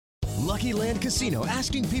Lucky Land Casino,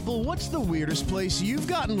 asking people, what's the weirdest place you've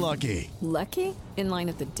gotten lucky? Lucky? In line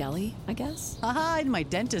at the deli, I guess? Aha, in my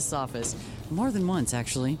dentist's office. More than once,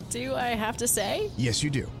 actually. Do I have to say? Yes, you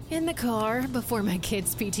do. In the car before my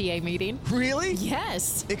kids' PTA meeting. Really?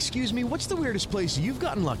 Yes. Excuse me, what's the weirdest place you've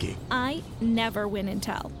gotten lucky? I never win and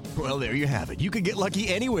tell. Well, there you have it. You can get lucky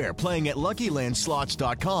anywhere, playing at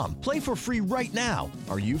LuckyLandSlots.com. Play for free right now.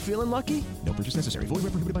 Are you feeling lucky? No purchase necessary. Void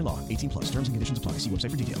where prohibited by law. 18 plus. Terms and conditions apply. See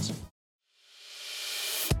website for details.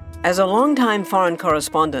 As a longtime foreign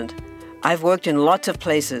correspondent, I've worked in lots of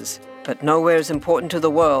places, but nowhere as important to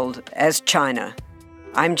the world as China.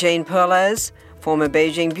 I'm Jane Perlez, former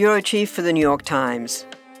Beijing bureau chief for the New York Times.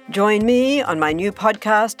 Join me on my new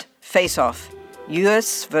podcast, Face Off,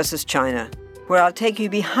 U.S. versus China, where I'll take you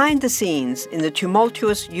behind the scenes in the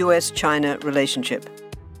tumultuous U.S.-China relationship.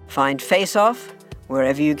 Find Face Off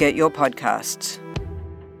wherever you get your podcasts.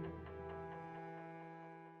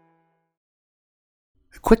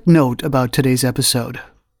 A quick note about today's episode.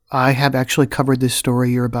 I have actually covered this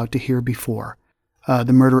story you're about to hear before,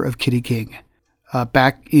 the murder of Kitty Ging,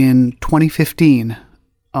 back in 2015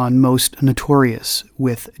 on Most Notorious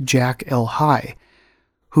with Jack L. High,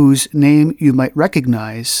 whose name you might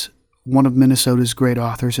recognize, one of Minnesota's great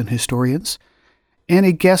authors and historians, and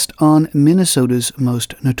a guest on Minnesota's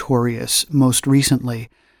Most Notorious. Most recently,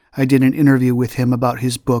 I did an interview with him about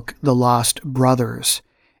his book, The Lost Brothers,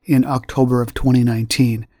 in October of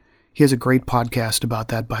 2019. He has a great podcast about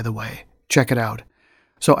that, by the way. Check it out.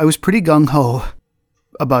 So I was pretty gung-ho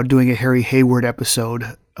about doing a Harry Hayward episode,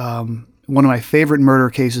 one of my favorite murder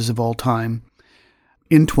cases of all time,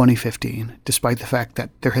 in 2015, despite the fact that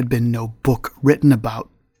there had been no book written about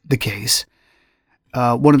the case.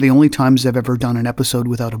 One of the only times I've ever done an episode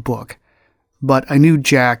without a book. But I knew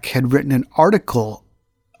Jack had written an article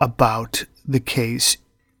about the case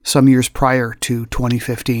some years prior to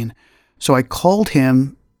 2015. So I called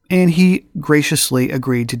him, and he graciously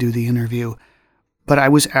agreed to do the interview. But I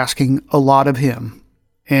was asking a lot of him.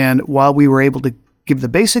 And while we were able to give the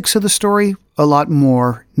basics of the story, a lot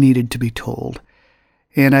more needed to be told.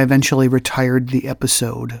 And I eventually retired the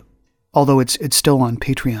episode, although it's still on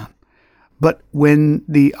Patreon. But when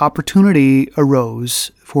the opportunity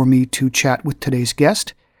arose for me to chat with today's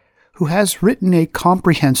guest, who has written a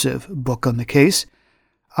comprehensive book on the case,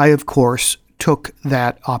 I, of course, took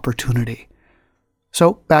that opportunity.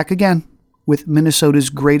 So, back again with Minnesota's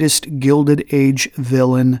greatest Gilded Age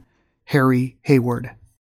villain, Harry Hayward.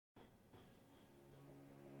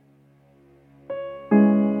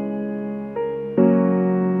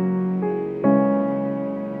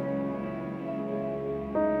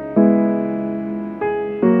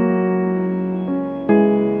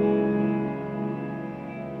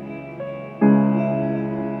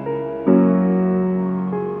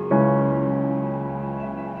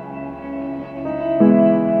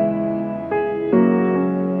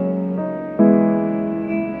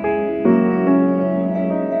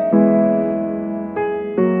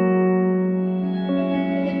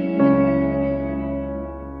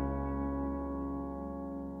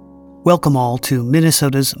 Welcome all to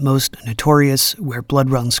Minnesota's Most Notorious, where blood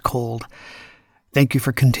runs cold. Thank you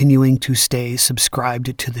for continuing to stay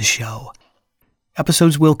subscribed to the show.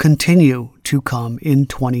 Episodes will continue to come in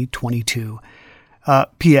 2022.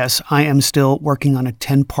 P.S. I am still working on a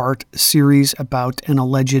 10-part series about an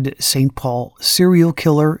alleged St. Paul serial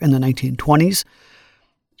killer in the 1920s.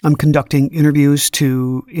 I'm conducting interviews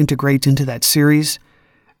to integrate into that series.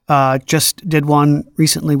 Just did one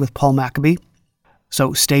recently with Paul Maccabee.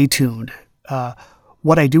 So stay tuned.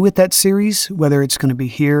 What I do with that series, whether it's going to be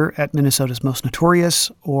here at Minnesota's Most Notorious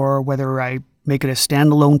or whether I make it a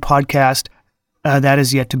standalone podcast, that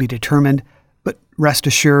is yet to be determined. But rest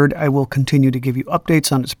assured, I will continue to give you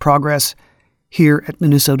updates on its progress here at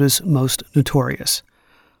Minnesota's Most Notorious.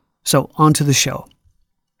 So on to the show.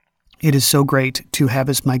 It is so great to have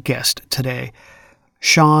as my guest today,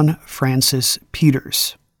 Shawn Francis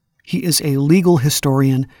Peters. He is a legal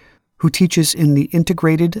historian who teaches in the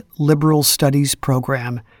Integrated Liberal Studies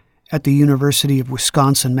program at the University of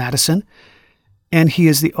Wisconsin-Madison, and he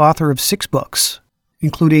is the author of 6 books,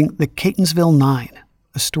 including The Catonsville Nine,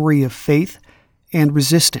 a story of faith and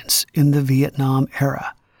resistance in the Vietnam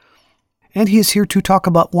era. And he is here to talk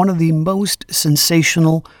about one of the most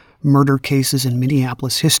sensational murder cases in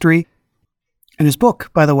Minneapolis history. And his book,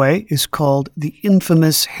 by the way, is called The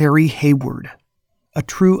Infamous Harry Hayward, a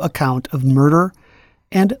true account of murder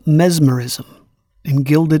and mesmerism in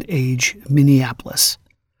Gilded Age Minneapolis.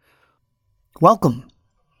 Welcome.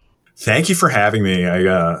 Thank you for having me.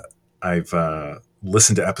 I've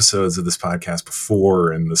listened to episodes of this podcast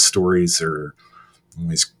before, and the stories are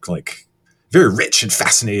always like very rich and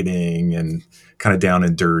fascinating and kind of down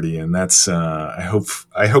and dirty. And that's I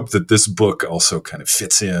hope that this book also kind of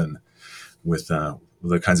fits in with the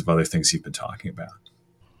kinds of other things you've been talking about.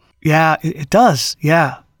 Yeah, it does.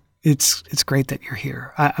 Yeah, it's great that you're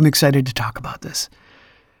here. I'm excited to talk about this.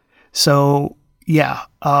 So yeah,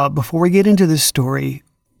 before we get into this story,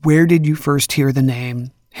 where did you first hear the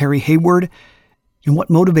name Harry Hayward, and what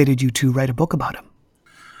motivated you to write a book about him?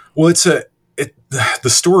 Well, the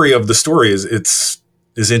story of the story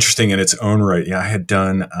is interesting in its own right. Yeah, I had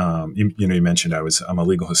done you mentioned I'm a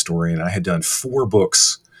legal historian. I had done 4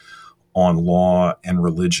 books on law and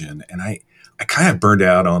religion, and I kind of burned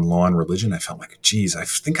out on law and religion. I felt like, geez, I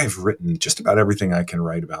think I've written just about everything I can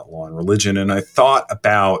write about law and religion. And I thought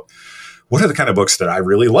about what are the kind of books that I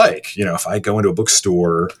really like? If I go into a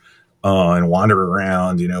bookstore and wander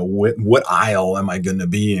around, what aisle am I going to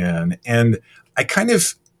be in? And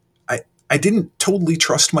I didn't totally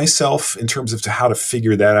trust myself in terms of how to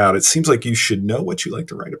figure that out. It seems like you should know what you like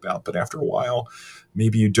to write about, but after a while,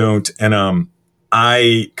 maybe you don't. And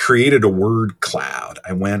I created a word cloud.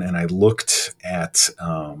 I went and I looked at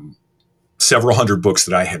several hundred books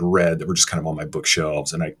that I had read that were just kind of on my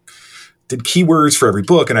bookshelves, and I did keywords for every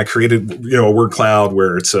book, and I created a word cloud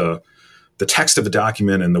where it's the text of the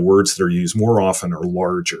document and the words that are used more often are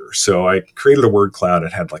larger. So I created a word cloud.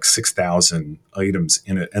 It had like 6,000 items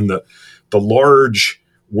in it, and the large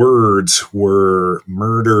words were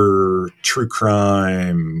murder, true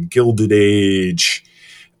crime, Gilded Age,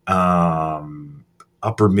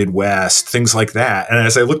 Upper Midwest, things like that. And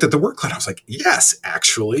as I looked at the word cloud, I was like, yes,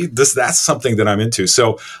 actually, that's something that I'm into.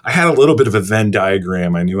 So I had a little bit of a Venn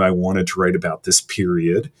diagram. I knew I wanted to write about this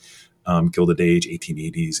period, Gilded Age,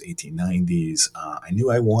 1880s, 1890s. I knew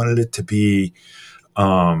I wanted it to be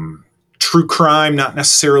true crime, not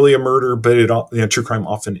necessarily a murder, but true crime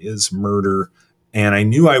often is murder. And I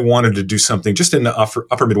knew I wanted to do something just in the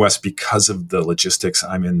upper Midwest because of the logistics.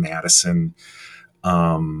 I'm in Madison.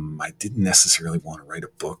 I didn't necessarily want to write a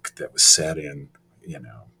book that was set in,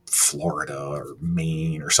 Florida or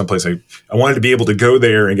Maine or someplace. I wanted to be able to go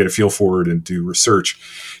there and get a feel for it and do research.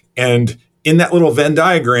 And in that little Venn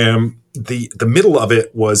diagram, the middle of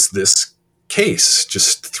it was this case,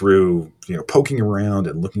 just through, poking around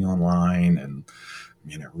and looking online and,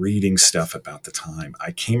 reading stuff about the time.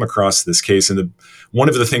 I came across this case, and one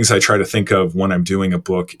of the things I try to think of when I'm doing a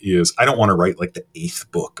book is I don't want to write like the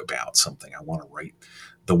 8th book about something. I want to write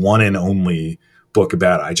the one and only book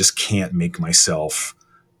about it. I just can't make myself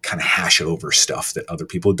kind of hash over stuff that other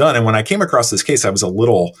people have done. And when I came across this case, I was a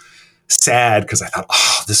little sad because I thought,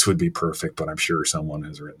 this would be perfect, but I'm sure someone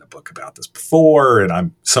has written a book about this before,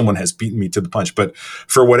 and someone has beaten me to the punch. But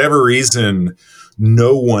for whatever reason,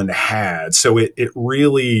 no one had. So it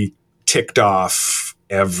really ticked off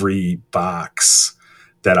every box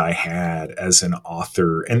that I had as an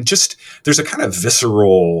author. And just there's a kind of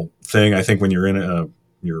visceral thing, I think, when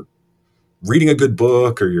you're reading a good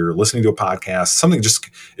book or you're listening to a podcast, something it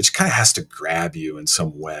just kind of has to grab you in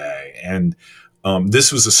some way. And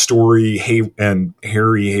this was a story, and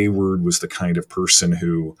Harry Hayward was the kind of person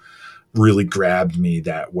who really grabbed me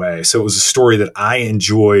that way. So it was a story that I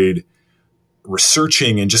enjoyed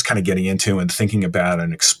researching and just kind of getting into and thinking about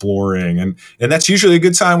and exploring. And that's usually a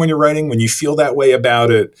good sign when you're writing. When you feel that way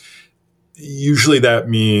about it, usually that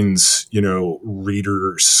means,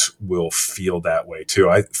 readers will feel that way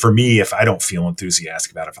too. For me, if I don't feel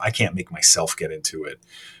enthusiastic about it, if I can't make myself get into it,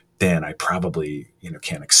 then I probably,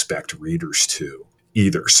 can't expect readers to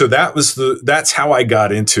either. So that's how I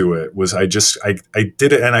got into it. Was I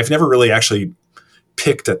did it, and I've never really actually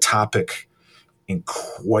picked a topic in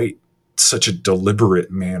quite such a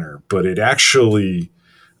deliberate manner, but it actually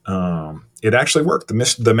worked.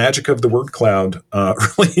 The magic of the word cloud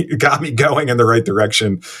really got me going in the right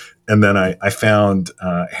direction, and then I found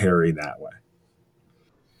Harry that way.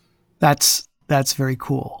 That's very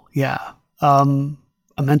cool. Yeah.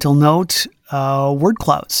 A mental note: word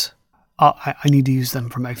clouds. I need to use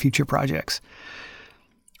them for my future projects.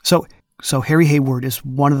 So Harry Hayward is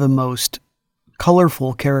one of the most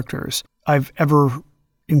colorful characters I've ever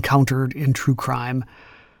encountered in true crime.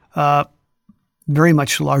 Very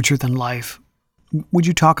much larger than life. Would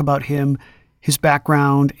you talk about him, his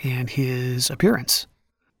background, and his appearance?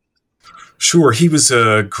 Sure. He was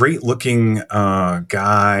a great-looking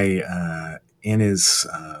guy in his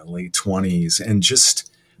late 20s, and just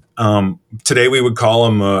today we would call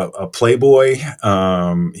him a playboy.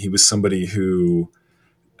 He was somebody who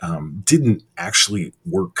didn't actually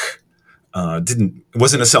work,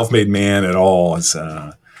 wasn't a self-made man at all.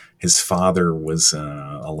 His father was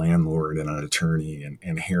a landlord and an attorney,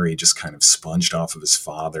 and Harry just kind of sponged off of his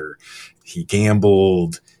father. He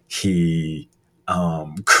gambled. He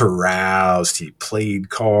caroused. He played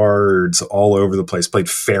cards all over the place. Played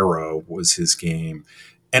Pharaoh was his game,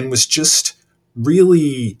 and was just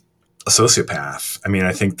really a sociopath. I mean,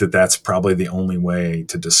 I think that that's probably the only way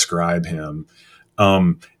to describe him.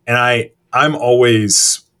 And I'm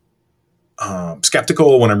always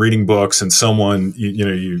skeptical when I'm reading books and someone,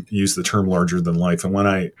 you use the term larger than life. And when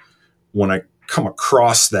I come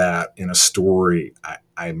across that in a story,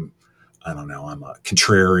 I don't know, I'm a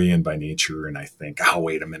contrarian by nature. And I think, oh,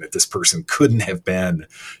 wait a minute, this person couldn't have been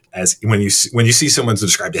as, when you see someone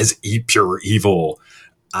described as pure evil,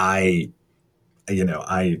 my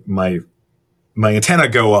antenna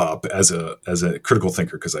go up as a critical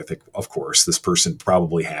thinker, because I think, of course, this person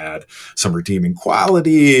probably had some redeeming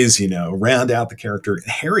qualities, round out the character. And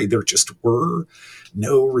Harry, there just were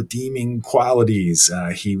no redeeming qualities.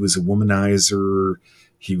 He was a womanizer.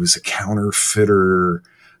 He was a counterfeiter.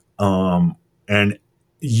 And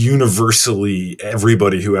universally,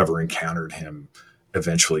 everybody who ever encountered him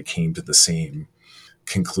eventually came to the same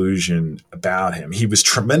conclusion about him. He was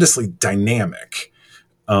tremendously dynamic.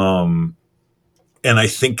 And I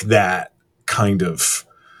think that kind of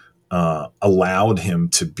allowed him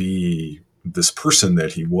to be this person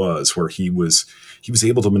that he was, where he was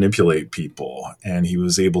able to manipulate people, and he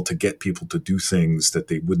was able to get people to do things that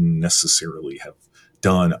they wouldn't necessarily have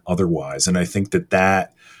done otherwise. And I think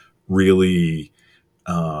that really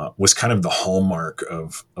was kind of the hallmark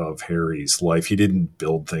of Harry's life. He didn't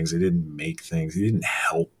build things. He didn't make things. He didn't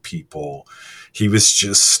help people. He was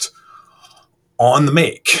just on the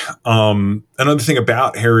make. Another thing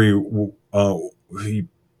about Harry, he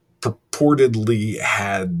purportedly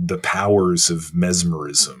had the powers of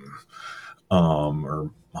mesmerism,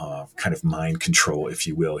 or kind of mind control, if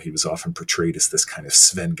you will. He was often portrayed as this kind of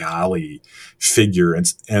Svengali figure,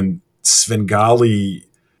 and Svengali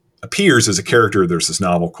appears as a character. There's this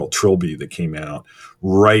novel called Trilby that came out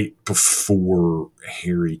right before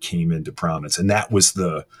Harry came into prominence, and that was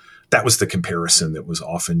the comparison that was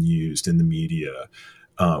often used in the media,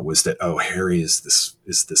 was that, oh, Harry is this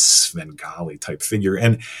Svengali type figure.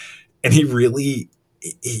 And he really,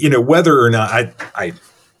 whether or not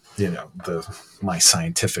my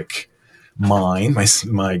scientific mind,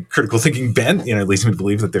 my critical thinking bent, leads me to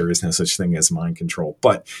believe that there is no such thing as mind control,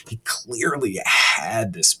 but he clearly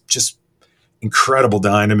had this just incredible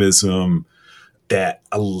dynamism that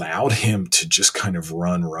allowed him to just kind of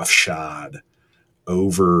run roughshod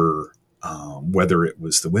over whether it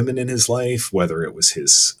was the women in his life, whether it was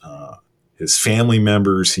his family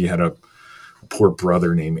members. He had a poor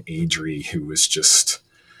brother named Adri who was just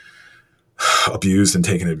abused and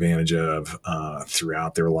taken advantage of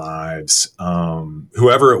throughout their lives.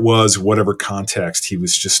 Whoever it was, whatever context, he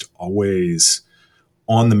was just always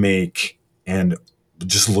on the make and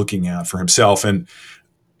just looking out for himself. And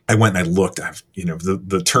I went and I looked.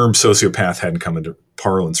 The term sociopath hadn't come into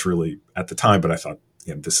parlance really at the time, but I thought,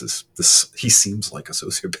 he seems like a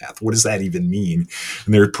sociopath. What does that even mean?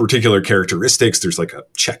 And there are particular characteristics. There's like a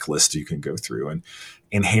checklist you can go through,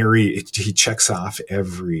 and Harry, he checks off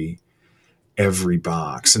every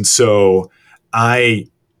box. And so I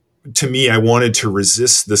wanted to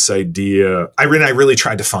resist this idea. I really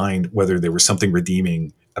tried to find whether there was something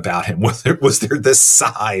redeeming about him. Was there this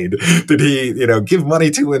side? Did he, give money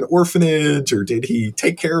to an orphanage, or did he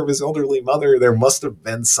take care of his elderly mother? There must have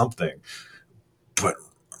been something. But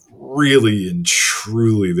really and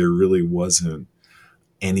truly, there really wasn't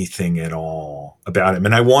anything at all about him.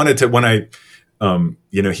 And I wanted to, when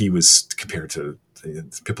he was compared to,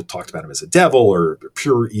 people talked about him as a devil or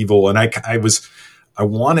pure evil. And I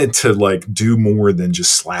wanted to do more than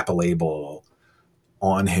just slap a label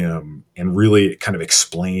on him and really kind of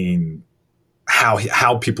explain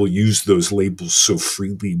how people use those labels so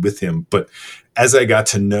freely with him. But as I got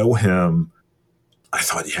to know him, I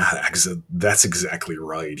thought, yeah, that's exactly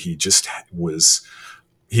right. He was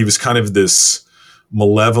kind of this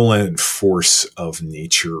malevolent force of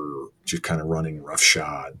nature, just kind of running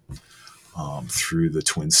roughshod through the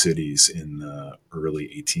Twin Cities in the early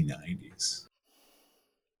 1890s.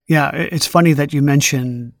 Yeah, it's funny that you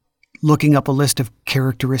mentioned looking up a list of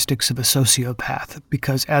characteristics of a sociopath,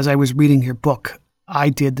 because as I was reading your book, I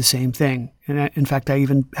did the same thing. And in fact, I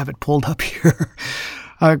even have it pulled up here.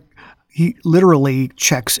 He literally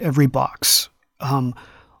checks every box.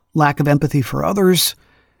 Lack of empathy for others,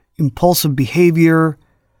 impulsive behavior,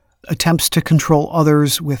 attempts to control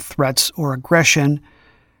others with threats or aggression,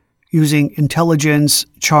 using intelligence,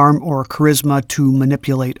 charm, or charisma to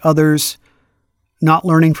manipulate others, not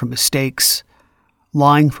learning from mistakes,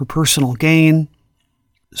 lying for personal gain,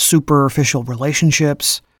 superficial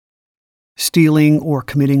relationships, stealing or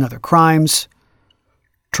committing other crimes,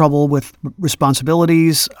 trouble with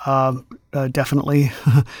responsibilities, definitely.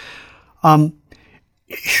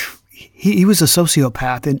 He was a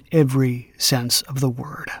sociopath in every sense of the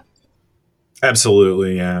word.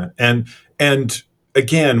 Absolutely, yeah. And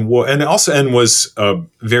again, and was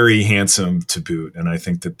very handsome to boot, and I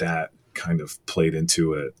think that kind of played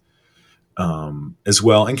into it as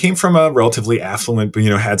well. And came from a relatively affluent, but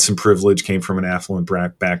had some privilege. Came from an affluent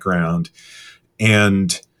background,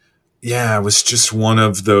 and yeah, was just one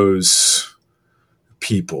of those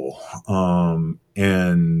people.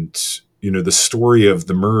 And the story of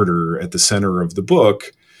the murder at the center of the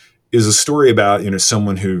book is a story about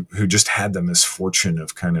someone who just had the misfortune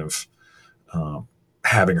of kind of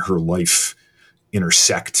having her life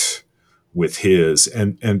intersect with his,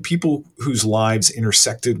 and people whose lives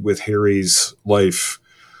intersected with Harry's life,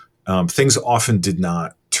 things often did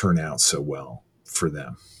not turn out so well for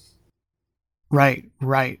them. Right.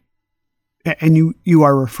 And you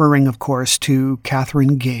are referring, of course, to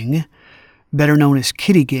Catherine Ging, better known as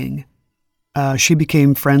Kitty Ging. She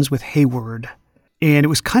became friends with Hayward, and it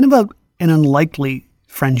was kind of an unlikely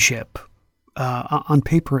friendship, on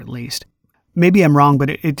paper at least. Maybe I'm wrong, but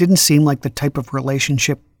it didn't seem like the type of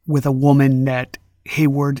relationship with a woman that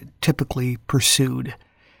Hayward typically pursued.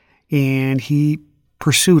 And he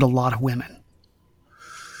pursued a lot of women.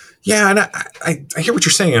 Yeah, and I hear what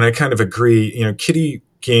you're saying, and I kind of agree. Kitty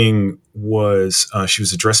Ging she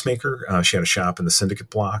was a dressmaker. She had a shop in the Syndicate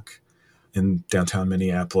Block in downtown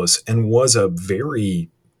Minneapolis, and was a very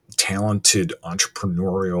talented,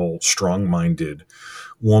 entrepreneurial, strong-minded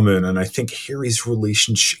woman. And I think Harry's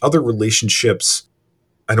other relationships,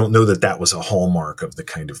 I don't know that was a hallmark of the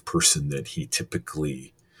kind of person that he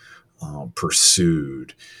typically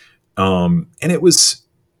pursued. And it was,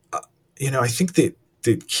 I think that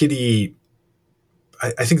Kitty,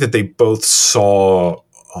 I think that they both saw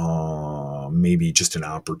maybe just an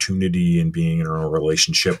opportunity in being in a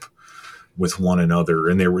relationship with one another.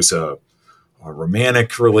 And there was a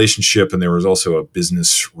romantic relationship, and there was also a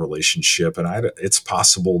business relationship. And it's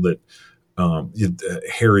possible that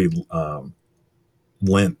Harry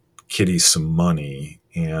lent Kitty some money,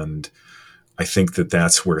 and I think that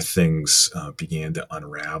that's where things began to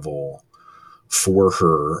unravel for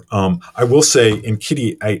her. I will say, in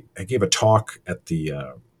Kitty, I gave a talk at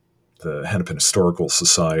the Hennepin Historical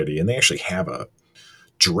Society, and they actually have a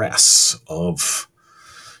dress of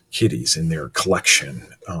Kitty's in their collection,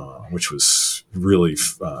 which was really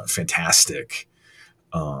fantastic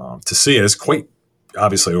to see. And it's quite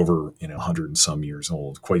obviously over 100 and some years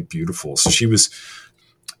old, quite beautiful. So she was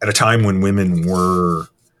at a time when women were,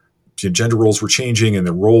 gender roles were changing, and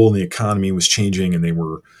their role in the economy was changing, and they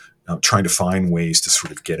were trying to find ways to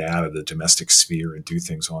sort of get out of the domestic sphere and do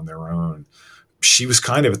things on their own. She was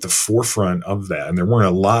kind of at the forefront of that, and there weren't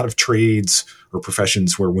a lot of trades or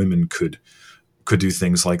professions where women could do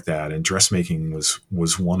things like that, and dressmaking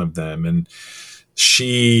was one of them. And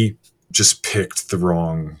she just picked the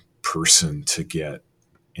wrong person to get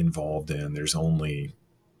involved in.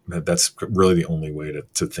 That's really the only way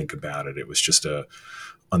to think about it. It was just a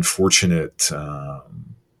unfortunate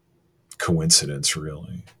coincidence,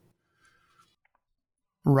 really.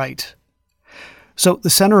 Right. So the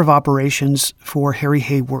center of operations for Harry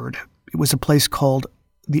Hayward, it was a place called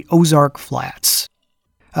the Ozark Flats.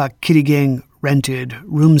 Kitty Ging rented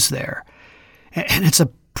rooms there. And it's a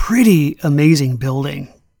pretty amazing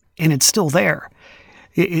building, and it's still there.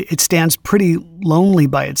 It stands pretty lonely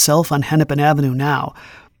by itself on Hennepin Avenue now,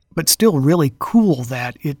 but still really cool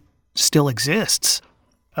that it still exists.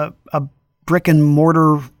 A brick and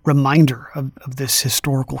mortar reminder of this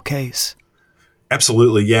historical case.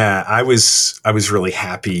 Absolutely, yeah. I was really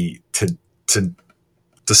happy to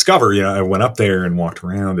discover. I went up there and walked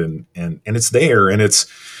around, and it's there, and it's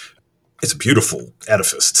a beautiful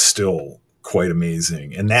edifice. It's still quite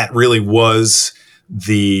amazing, and that really was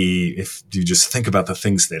if you just think about the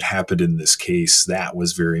things that happened in this case, that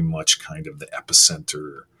was very much kind of the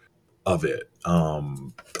epicenter of it.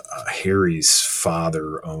 Harry's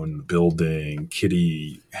father owned the building.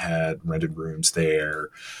 Kitty had rented rooms there.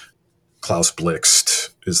 Klaus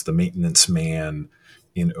Blixt is the maintenance man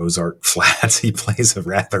in Ozark Flats. He plays a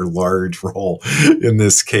rather large role in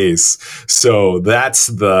this case. So that's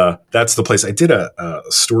the place. I did a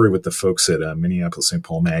story with the folks at Minneapolis St.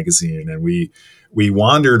 Paul Magazine, and we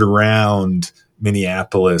wandered around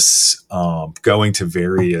Minneapolis, going to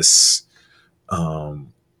various,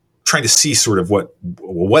 trying to see sort of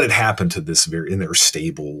what had happened to this in their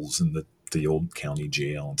stables and the old county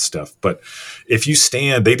jail and stuff. But if you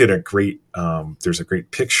stand, they did a great, there's a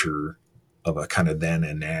great picture of a kind of then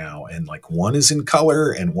and now, and like one is in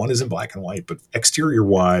color and one is in black and white, but exterior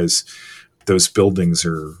wise, those buildings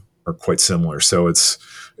are quite similar. So it's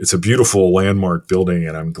a beautiful landmark building,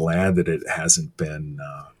 and I'm glad that it hasn't been,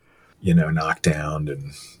 knocked down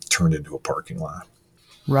and turned into a parking lot.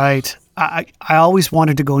 Right. I always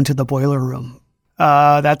wanted to go into the boiler room.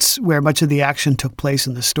 That's where much of the action took place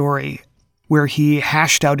in the story, where he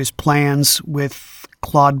hashed out his plans with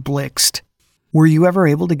Claude Blixt. Were you ever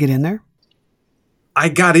able to get in there? I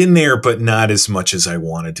got in there, but not as much as I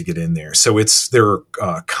wanted to get in there. So there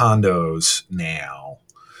are condos now,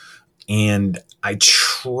 and I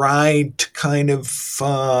tried to kind of,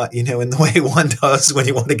 in the way one does when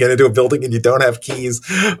you want to get into a building and you don't have keys.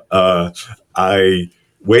 I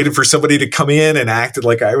waited for somebody to come in and acted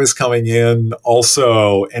like I was coming in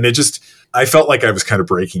also. And I felt like I was kind of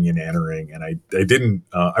breaking and entering, and I didn't,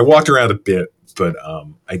 I walked around a bit, but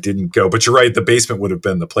I didn't go. But you're right, the basement would have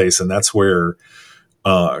been the place. And that's where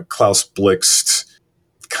Klaus Blixt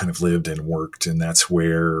kind of lived and worked. And that's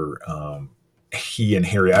where he and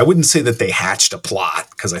Harry, I wouldn't say that they hatched a plot,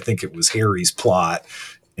 because I think it was Harry's plot.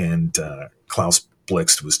 And Klaus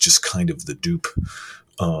Blixt was just kind of the dupe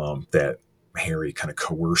that Harry kind of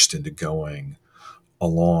coerced into going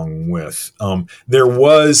along with. There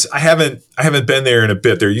was, I haven't been there in a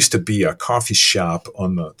bit. There used to be a coffee shop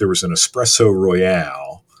there was an Espresso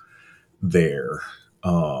Royale there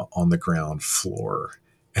on the ground floor.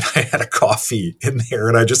 And I had a coffee in there,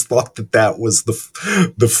 and I just thought that was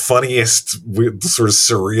the funniest sort of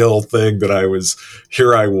surreal thing that I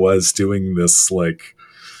was doing this like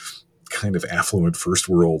kind of affluent first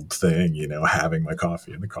world thing, having my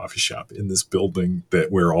coffee in the coffee shop in this building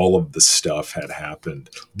where all of this stuff had happened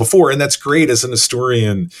before. And that's great as an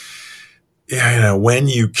historian, when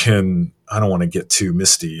you can, I don't want to get too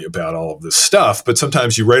misty about all of this stuff, but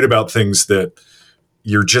sometimes you write about things that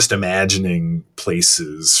you're just imagining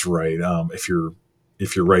places, right? If you're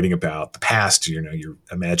writing about the past, you're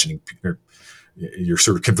imagining, you're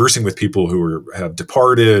sort of conversing with people who have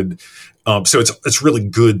departed. So it's really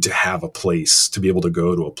good to have a place, to be able to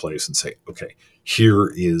go to a place and say, okay,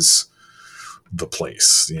 here is the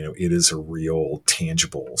place. It is a real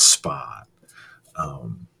tangible spot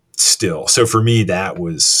still. So for me, that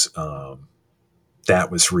was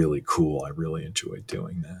really cool. I really enjoyed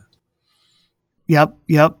doing that. Yep.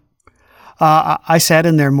 I sat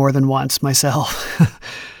in there more than once myself,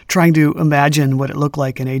 trying to imagine what it looked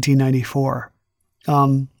like in 1894.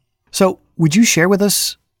 So would you share with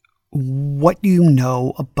us what you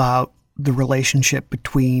know about the relationship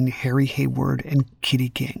between Harry Hayward and Kitty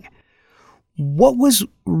Ging? What was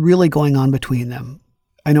really going on between them?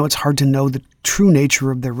 I know it's hard to know the true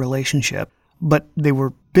nature of their relationship, but they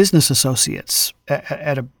were business associates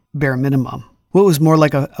at a bare minimum. What was more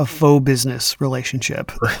like a faux business relationship?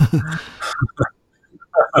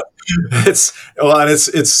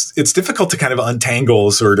 It's difficult to kind of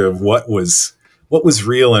untangle sort of what was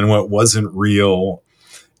real and what wasn't real.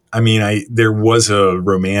 I mean, there was a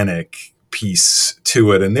romantic piece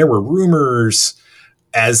to it, and there were rumors,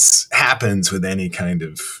 as happens with any kind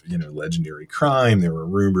of legendary crime. There were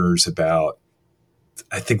rumors about,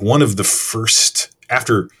 I think one of the first,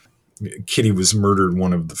 after Kitty was murdered,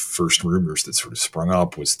 one of the first rumors that sort of sprung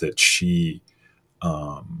up was that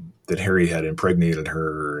that Harry had impregnated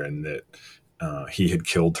her, and that he had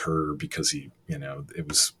killed her because he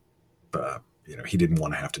didn't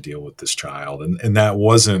want to have to deal with this child. And that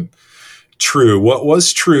wasn't true. What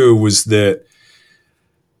was true was that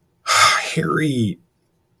Harry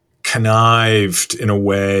connived in a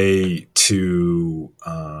way to,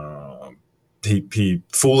 he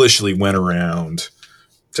foolishly went around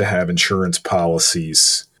to have insurance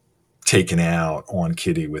policies taken out on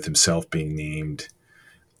Kitty, with himself being named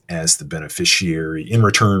as the beneficiary in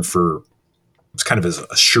return for, it's kind of as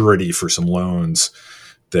a surety for some loans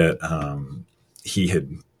that he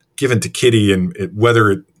had given to Kitty, and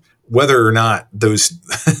whether or not those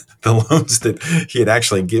the loans that he had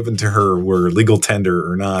actually given to her were legal tender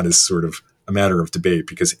or not is sort of a matter of debate,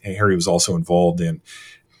 because Harry was also involved in, it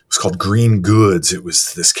was called Green Goods. It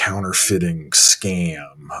was this counterfeiting scam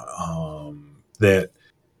that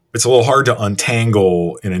it's a little hard to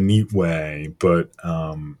untangle in a neat way, but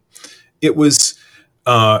it was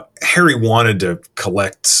Harry wanted to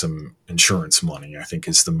collect some insurance money, I think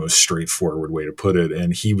is the most straightforward way to put it.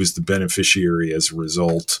 And he was the beneficiary as a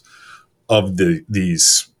result of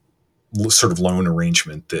these sort of loan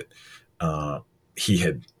arrangement that he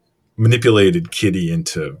had manipulated Kitty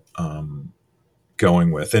into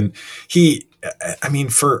going with. And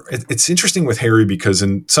it's interesting with Harry, because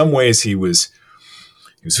in some ways he was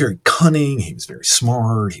very cunning, he was very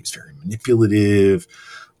smart, he was very manipulative.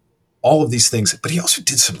 all of these things, but he also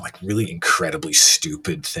did some like really incredibly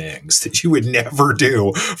stupid things that you would never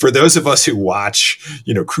do. For those of us who watch,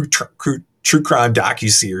 true crime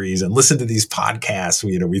docuseries and listen to these podcasts,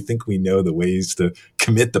 we think we know the ways to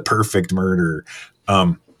commit the perfect murder.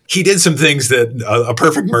 He did some things that a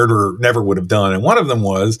perfect murderer never would have done. And one of them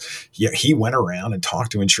was he went around and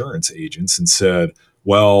talked to insurance agents and said,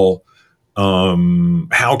 well,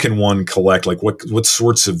 how can one collect, like what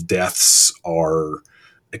sorts of deaths are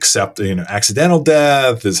accidental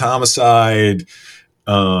death, is homicide,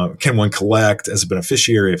 can one collect as a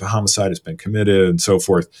beneficiary if a homicide has been committed, and so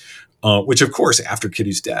forth. Which, of course, after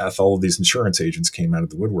Kitty's death, all of these insurance agents came out of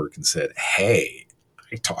the woodwork and said, hey,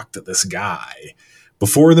 I talked to this guy.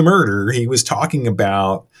 Before the murder, he was talking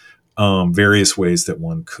about various ways that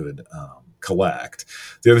one could collect.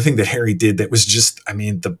 The other thing that Harry did that was just,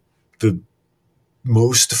 the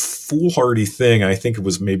most foolhardy thing, I think it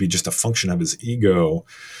was maybe just a function of his ego,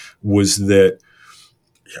 was that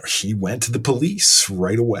he went to the police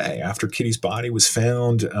right away after Kitty's body was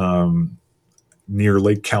found near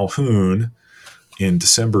Lake Calhoun in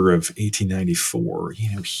December of 1894.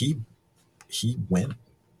 He went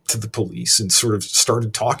to the police and sort of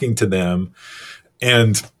started talking to them,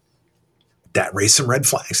 and that raised some red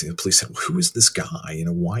flags. The police said, who is this guy?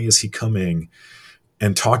 Why is he coming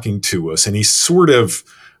and talking to us? And he sort of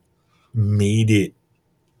made it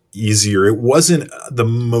easier. It wasn't the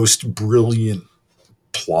most brilliant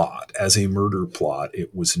plot as a murder plot.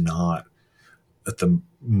 It was not the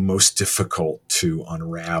most difficult to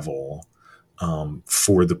unravel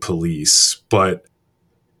for the police. But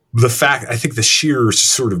I think the sheer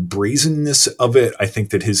sort of brazenness of it, I think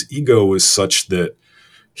that his ego was such that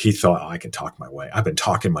he thought, I can talk my way. I've been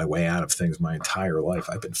talking my way out of things my entire life.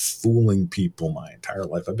 I've been fooling people my entire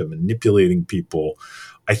life. I've been manipulating people.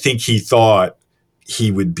 I think he thought he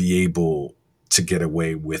would be able to get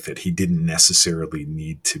away with it. He didn't necessarily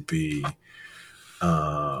need to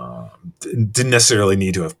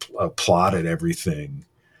have plotted everything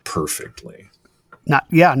perfectly.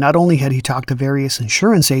 Not only had he talked to various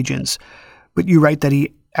insurance agents, but you write that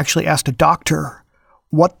he actually asked a doctor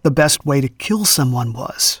what the best way to kill someone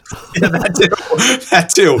was. Yeah,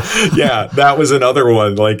 that too. Yeah, that was another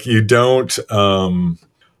one. Like, you don't,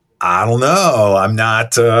 I don't know. I'm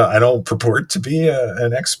not, I don't purport to be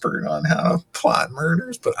an expert on how to plot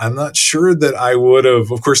murders, but I'm not sure that I would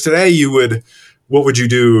have. Of course, today what would you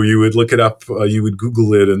do? You would look it up, you would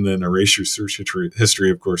Google it and then erase your search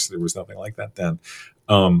history. Of course, there was nothing like that then.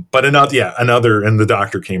 But another, and the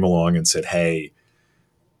doctor came along and said, hey,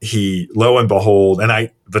 lo and behold,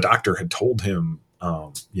 and the doctor had told him,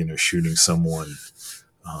 shooting someone,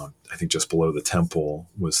 I think just below the temple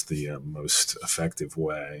was the most effective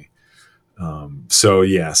way. So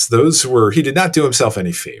yes, he did not do himself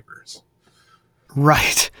any favors.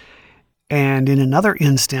 Right. And in another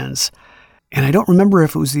instance, and I don't remember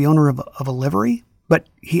if it was the owner of a livery, but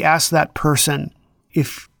he asked that person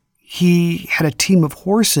if he had a team of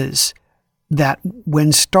horses that,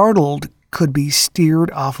 when startled, could be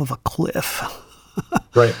steered off of a cliff.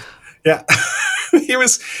 Right. Yeah. he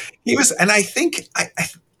was, and I think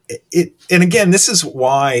and again, this is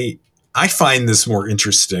why I find this more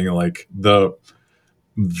interesting, like the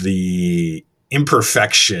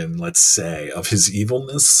imperfection, let's say, of his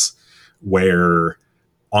evilness, where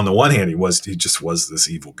on the one hand, he just was this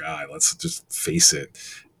evil guy. Let's just face it.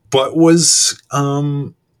 But was, I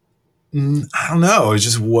don't know, it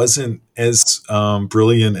just wasn't as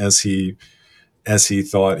brilliant as he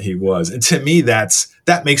thought he was. And to me,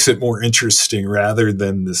 that makes it more interesting rather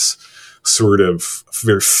than this sort of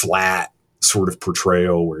very flat sort of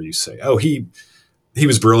portrayal where you say, oh, he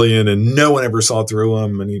was brilliant and no one ever saw through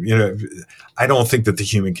him. And, I don't think that the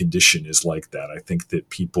human condition is like that. I think that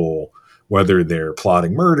people, whether they're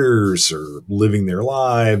plotting murders or living their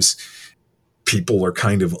lives, people are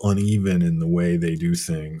kind of uneven in the way they do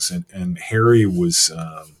things. And Harry was,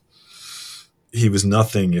 he was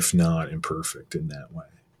nothing if not imperfect in that way.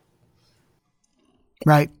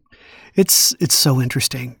 Right. It's so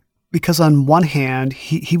interesting because on one hand,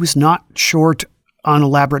 he was not short on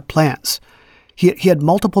elaborate plans. He had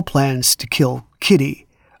multiple plans to kill Kitty,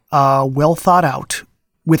 well thought out,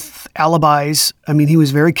 with alibis. I mean, he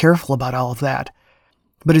was very careful about all of that.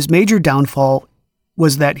 But his major downfall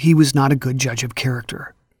was that he was not a good judge of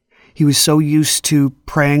character. He was so used to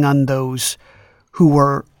preying on those who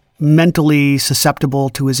were mentally susceptible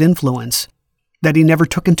to his influence that he never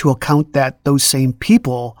took into account that those same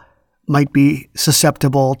people might be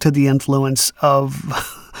susceptible to the influence of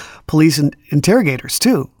police and interrogators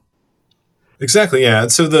too. Exactly, yeah.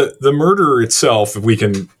 And so the murder itself, if we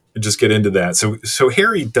can just get into that. So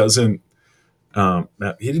Harry doesn't Now,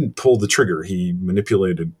 he didn't pull the trigger. He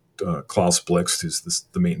manipulated Klaus Blixt, who's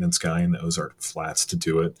the maintenance guy in the Ozark Flats, to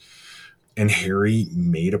do it. And Harry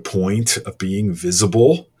made a point of being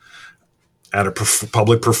visible at a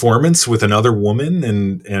public performance with another woman,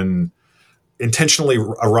 and intentionally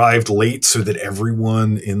arrived late so that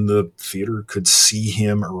everyone in the theater could see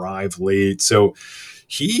him arrive late. So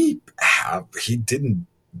he didn't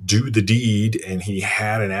do the deed, and he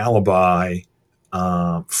had an alibi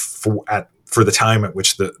for the time at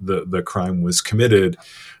which the crime was committed.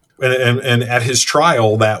 And at his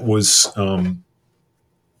trial, that was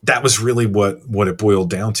really what it boiled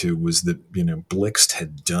down to, was that, Blixt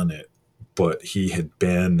had done it, but he had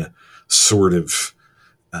been sort of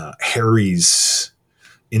Harry's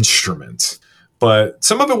instrument. But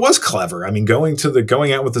some of it was clever. I mean, going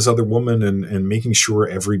out with this other woman and making sure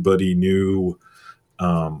everybody knew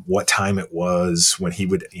what time it was when he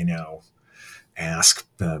would, ask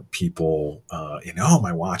people,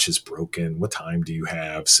 my watch is broken. What time do you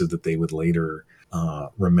have? So that they would later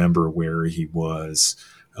remember where he was.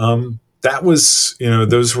 That was,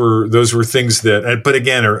 those were things that, but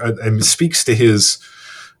again, it speaks to his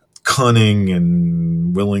cunning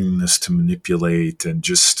and willingness to manipulate, and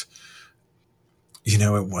just, it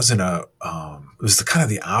wasn't it was the kind of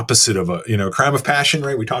the opposite of a crime of passion,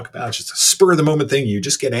 right? We talk about just a spur of the moment thing. You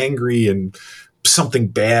just get angry and something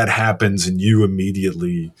bad happens and you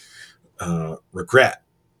immediately regret.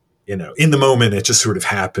 In the moment, it just sort of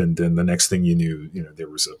happened, and the next thing you knew,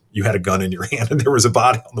 you had a gun in your hand and there was a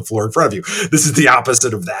body on the floor in front of you. This is the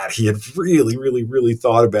opposite of that. He had really, really, really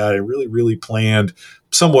thought about it, really, really planned,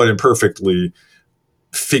 somewhat imperfectly,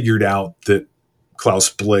 figured out that Klaus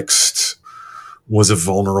Blixt was a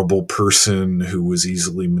vulnerable person who was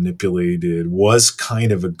easily manipulated, was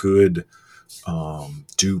kind of a good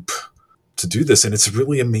dupe to do this. And it's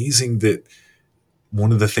really amazing that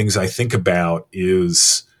one of the things I think about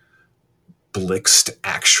is Blixt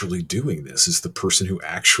actually doing this, is the person who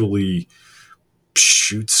actually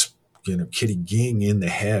shoots, Kitty Ging in the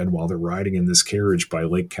head while they're riding in this carriage by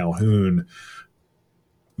Lake Calhoun,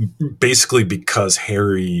 basically because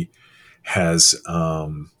Harry has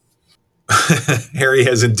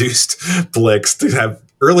induced Blixt to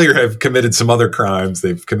have committed some other crimes.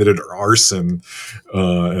 They've committed arson,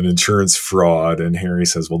 and insurance fraud. And Harry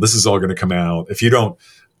says, well, this is all going to come out. If you don't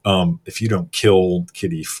kill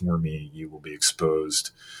Kitty for me, you will be exposed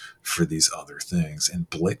for these other things. And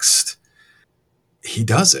Blixt, he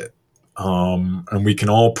does it. And we can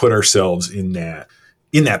all put ourselves in that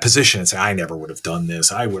position and say, I never would have done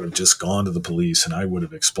this. I would have just gone to the police and I would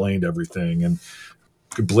have explained everything. And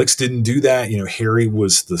Blixt didn't do that. Harry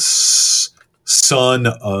was the son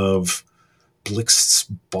of Blixt's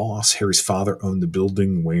boss. Harry's father owned the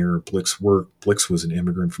building where Blixt worked. Blixt was an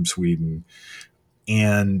immigrant from Sweden.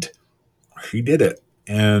 And he did it.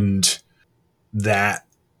 And that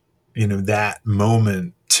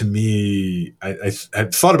moment, to me, I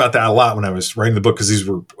thought about that a lot when I was writing the book, because these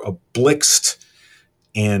were Blixt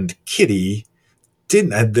and Kitty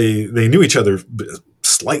they knew each other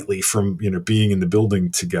slightly from, being in the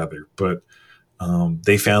building together, but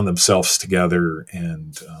they found themselves together,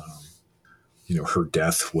 and, her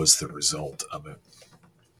death was the result of it.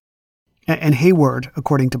 And Hayward,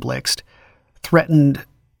 according to Blixt, threatened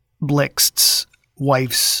Blixt's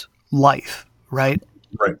wife's life, right?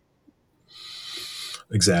 Right.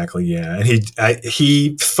 Exactly. Yeah. And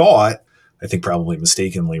he thought, I think probably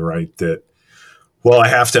mistakenly, right, that, well,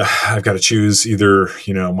 I've got to choose either,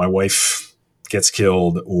 my wife gets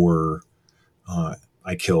killed or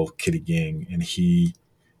I kill Kitty Ging. And he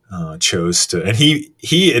chose to, and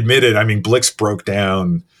he admitted, Blixt broke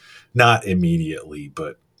down, not immediately,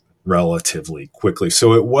 but relatively quickly.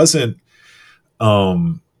 So it wasn't,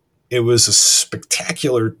 it was a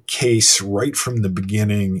spectacular case right from the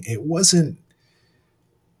beginning. It wasn't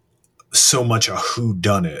so much a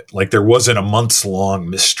whodunit. Like, there wasn't a months-long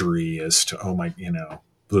mystery as to,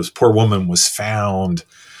 this poor woman was found,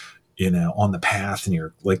 on the path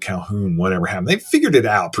near Lake Calhoun, whatever happened. They figured it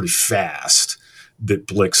out pretty fast that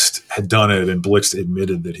Blixt had done it, and Blixt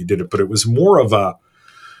admitted that he did it. But it was more of a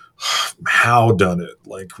how done it,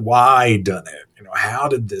 like why done it, how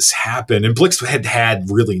did this happen? And Blixt had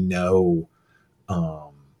really no,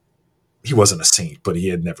 he wasn't a saint, but he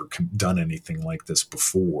had never done anything like this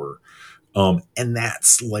before. And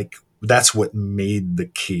that's what made the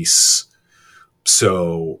case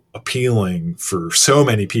so appealing for so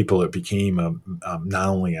many people. It became not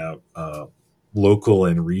only a local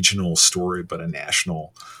and regional story, but a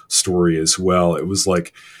national story as well. It was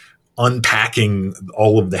like unpacking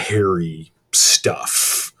all of the Harry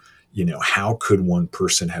stuff. How could one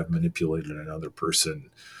person have manipulated another person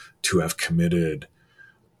to have committed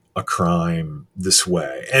a crime this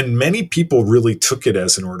way. And many people really took it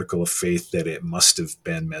as an article of faith that it must have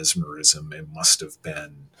been mesmerism. It must have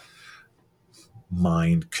been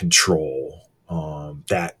mind control.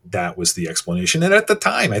 That was the explanation. And at the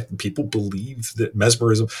time, people believed that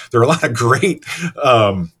mesmerism, there are a lot of great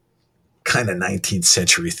kind of 19th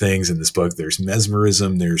century things in this book. There's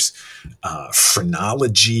mesmerism, there's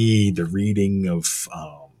phrenology, the reading of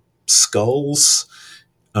skulls.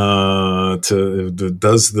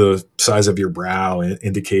 Does the size of your brow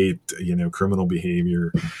indicate, criminal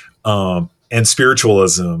behavior? And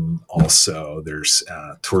spiritualism also. There's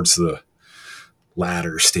towards the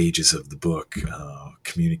latter stages of the book,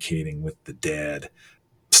 communicating with the dead,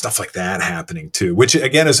 stuff like that happening too, which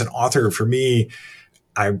again, as an author, for me,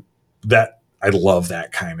 I love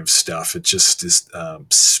that kind of stuff. It just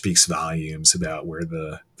speaks volumes about where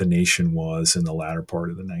the nation was in the latter part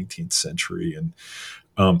of the 19th century, and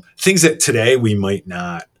things that today we might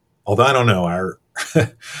not, although I don't know,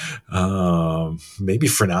 maybe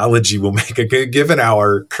phrenology will make a good, given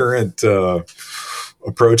our current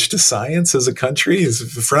approach to science as a country,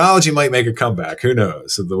 phrenology might make a comeback. Who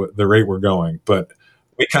knows at the rate we're going? But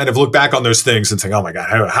we kind of look back on those things and think, oh my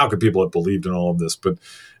God, how could people have believed in all of this? But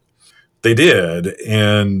they did,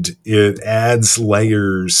 and it adds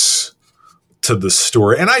layers to the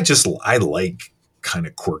story. And I like kind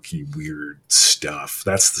of quirky, weird stuff.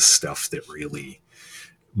 That's the stuff that really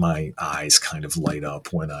my eyes kind of light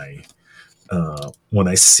up when I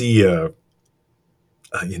see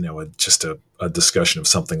just a discussion of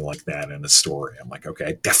something like that in a story. I'm like, okay,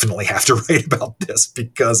 I definitely have to write about this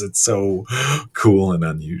because it's so cool and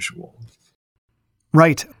unusual.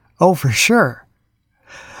 Right. Oh, for sure.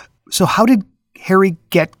 So how did Harry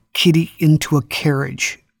get Kitty into a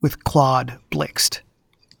carriage with Claude Blixt?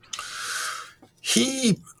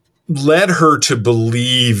 He led her to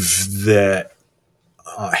believe that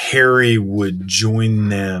Harry would join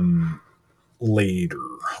them later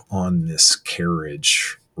on this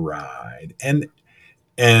carriage ride, and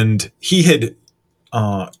he had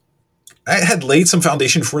laid some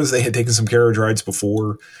foundation for this. They had taken some carriage rides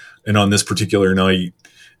before, and on this particular night,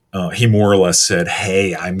 he more or less said,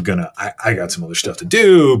 "Hey, I got some other stuff to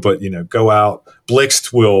do, but go out."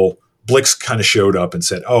 Blixt kind of showed up and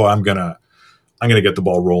said, "Oh, I'm gonna get the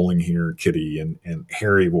ball rolling here, Kitty," and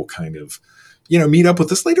Harry will kind of meet up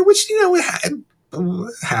with us later, which it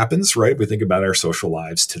happens, right? We think about our social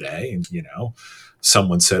lives today, and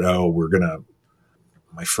someone said, "Oh,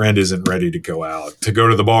 my friend isn't ready to go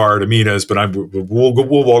to the bar to meet us, but we'll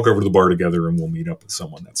walk over to the bar together and we'll meet up with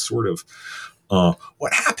someone." That's sort of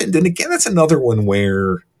what happened. And again, that's another one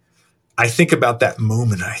where I think about that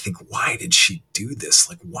moment and I think, why did she do this?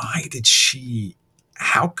 Like,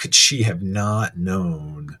 how could she have not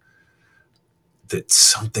known that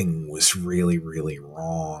something was really, really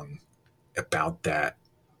wrong about that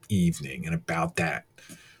evening and about that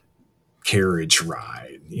carriage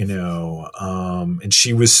ride, and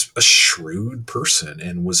she was a shrewd person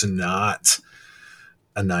and was not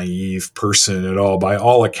a naive person at all. By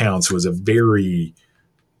all accounts, was a very,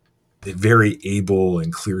 very able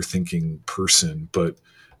and clear thinking person. But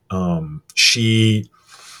she,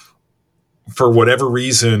 for whatever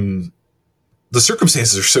reason, the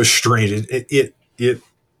circumstances are so strange. It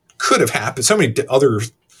could have happened. So many other,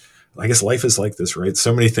 I guess life is like this, right?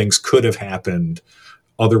 So many things could have happened.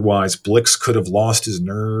 Otherwise, Blix could have lost his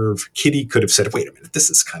nerve. Kitty could have said, "Wait a minute,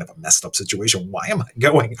 this is kind of a messed up situation. Why am I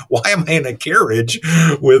in a carriage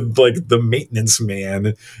with like the maintenance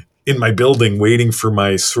man in my building waiting for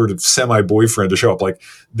my sort of semi-boyfriend to show up?" Like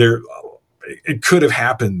it could have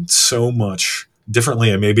happened so much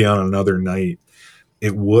differently, and maybe on another night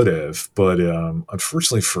it would have. But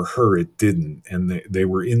unfortunately for her, it didn't. And they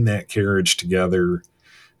were in that carriage together,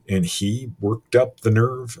 and he worked up the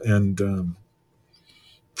nerve and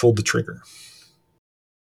pulled the trigger.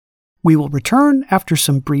 We will return after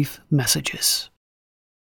some brief messages.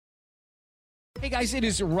 Hey guys, it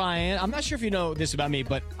is Ryan. I'm not sure if you know this about me,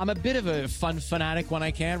 but I'm a bit of a fun fanatic when I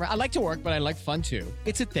can. I like to work, but I like fun too.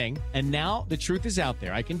 It's a thing. And now the truth is out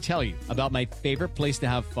there. I can tell you about my favorite place to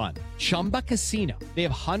have fun. Chumba Casino. They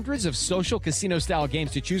have hundreds of social casino style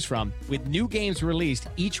games to choose from with new games released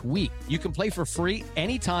each week. You can play for free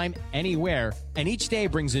anytime, anywhere. And each day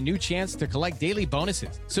brings a new chance to collect daily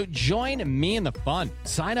bonuses. So join me in the fun.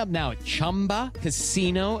 Sign up now at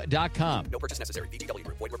ChumbaCasino.com. No purchase necessary. VGW.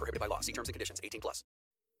 Void where prohibited by law. See terms and conditions. 18+.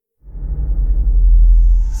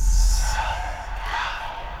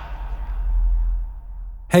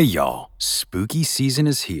 Hey y'all, spooky season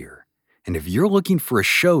is here. And if you're looking for a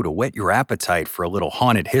show to whet your appetite for a little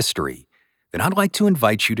haunted history, then I'd like to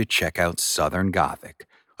invite you to check out Southern Gothic,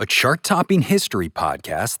 a chart-topping history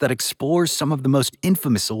podcast that explores some of the most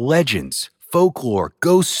infamous legends, folklore,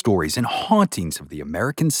 ghost stories, and hauntings of the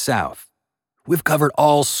American South. We've covered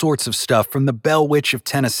all sorts of stuff from the Bell Witch of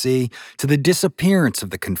Tennessee to the disappearance of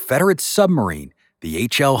the Confederate submarine, the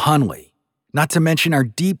H.L. Hunley, not to mention our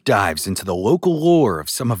deep dives into the local lore of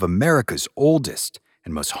some of America's oldest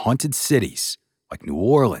and most haunted cities, like New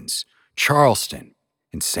Orleans, Charleston,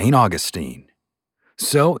 and St. Augustine.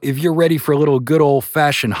 So, if you're ready for a little good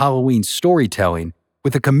old-fashioned Halloween storytelling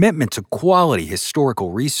with a commitment to quality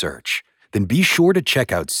historical research, then be sure to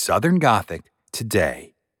check out Southern Gothic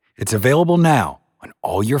today. It's available now on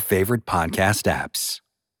all your favorite podcast apps.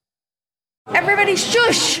 Everybody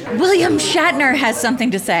shush! William Shatner has something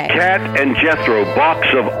to say. Cat and Jethro, box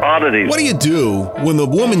of oddities. What do you do when the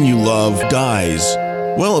woman you love dies?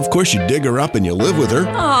 Well, of course you dig her up and you live with her.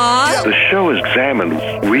 Aww. The show examines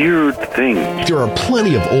weird things. There are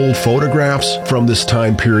plenty of old photographs from this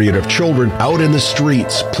time period of children out in the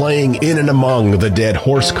streets playing in and among the dead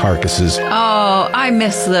horse carcasses. Oh, I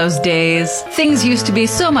miss those days. Things used to be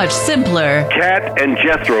so much simpler. Cat and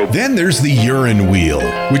Jethro. Then there's the urine wheel,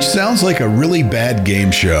 which sounds like a really bad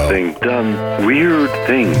game show. Thing done weird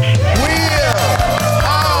things.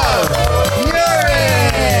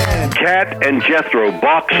 Cat and Jethro,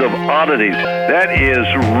 box of oddities. That is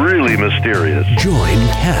really mysterious. Join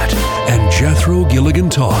Cat and Jethro Gilligan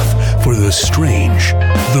Toth for the strange,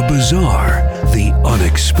 the bizarre, the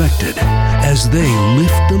unexpected, as they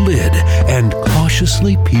lift the lid and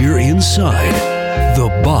cautiously peer inside the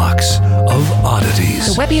Box of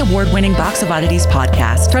Oddities. The Webby Award-winning Box of Oddities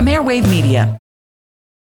podcast from Airwave Media.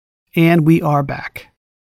 And we are back.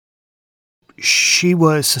 She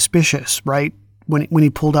was suspicious, right? When he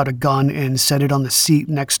pulled out a gun and set it on the seat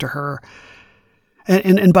next to her.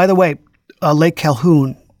 And by the way, Lake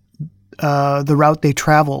Calhoun, the route they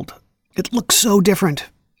traveled, it looks so different.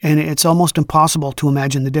 And it's almost impossible to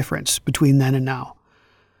imagine the difference between then and now.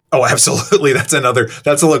 Oh, absolutely. That's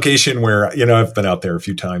a location where, I've been out there a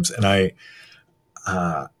few times, and I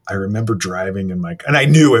remember driving in and I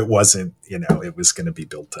knew it wasn't, it was going to be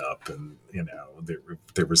built up, and,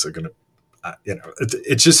 there was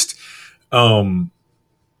it's just, in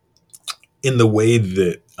the way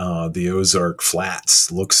that the Ozark Flats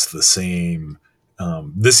looks the same,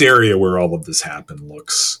 this area where all of this happened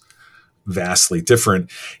looks vastly different.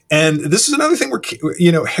 And this is another thing where,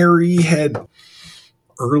 Harry had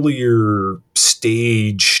earlier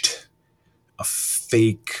staged a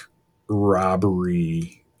fake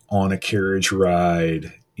robbery on a carriage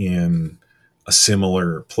ride in a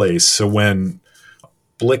similar place. So when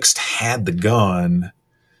Blixt had the gun,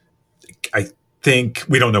 I think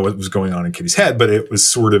we don't know what was going on in Kitty's head, but it was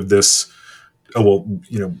sort of this,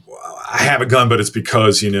 I have a gun, but it's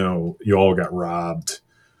because, you all got robbed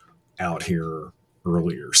out here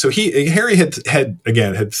earlier. So Harry had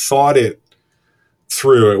thought it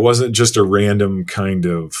through. It wasn't just a random kind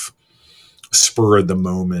of spur of the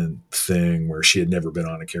moment thing where she had never been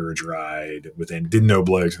on a carriage ride didn't know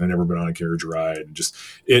Blixt and had never been on a carriage ride.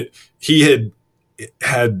 He had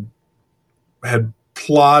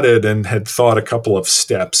plotted and had thought a couple of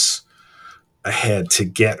steps ahead to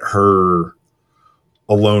get her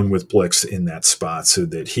alone with Blixt in that spot so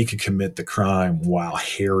that he could commit the crime while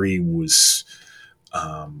Harry was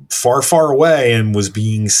far, far away and was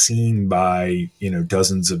being seen by,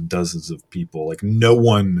 dozens of people. Like, no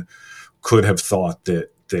one could have thought that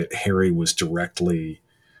Harry was directly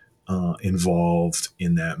involved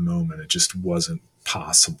in that moment. It just wasn't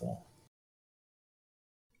possible.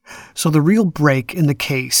 So the real break in the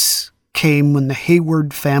case came when the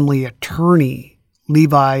Hayward family attorney,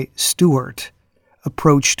 Levi Stewart,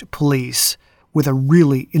 approached police with a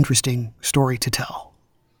really interesting story to tell.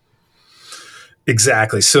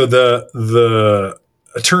 Exactly. So the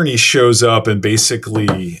attorney shows up and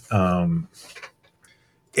basically, so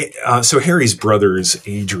Harry's brother is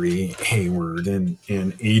Adrie Hayward, and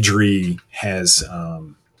Adrie has,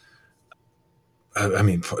 I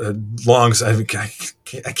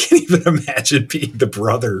can't even imagine being the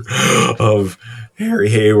brother of Harry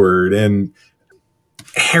Hayward. And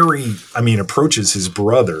Harry, approaches his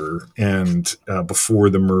brother and before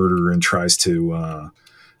the murder and tries to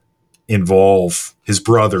involve his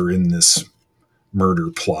brother in this murder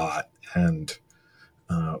plot. And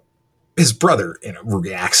his brother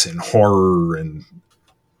reacts in horror, and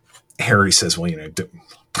Harry says, well,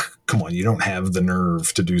 come on, you don't have the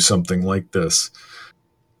nerve to do something like this.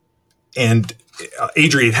 And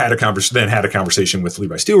Adrie had a conversation with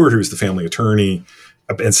Levi Stewart, who's the family attorney,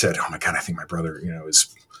 and said, oh my God, I think my brother,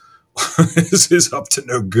 is up to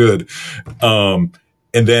no good.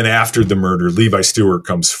 And then after the murder, Levi Stewart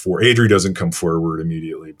comes forward. Adri doesn't come forward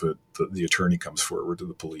immediately, but the attorney comes forward to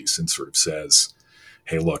the police and sort of says,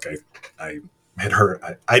 hey, look, I had heard,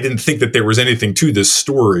 I didn't think that there was anything to this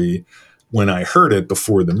story when I heard it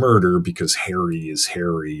before the murder, because Harry is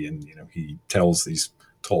Harry and, he tells these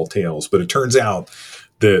tall tales. But it turns out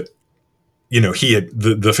that, he had,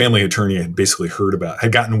 the family attorney had basically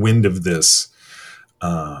had gotten wind of this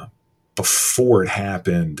before it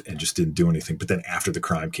happened and just didn't do anything. But then after the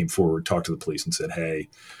crime, came forward, talked to the police and said, hey,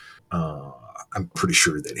 I'm pretty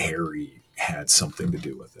sure that Harry had something to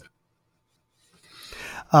do with it.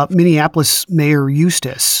 Minneapolis Mayor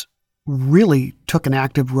Eustace really took an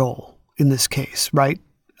active role in this case, right?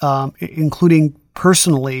 Including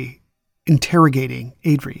personally interrogating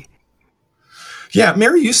Adri. Yeah,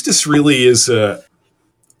 Mayor Eustace really is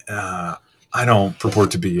I don't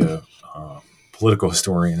purport to be a political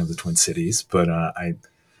historian of the Twin Cities, but I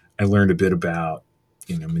learned a bit about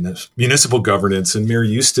municipal governance, and Mayor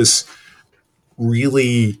Eustace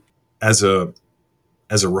really, as a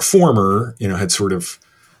reformer, had sort of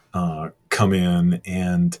come in,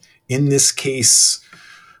 and in this case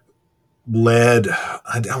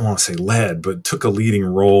I don't want to say led, but took a leading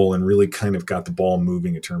role and really kind of got the ball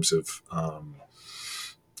moving in terms of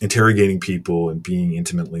interrogating people and being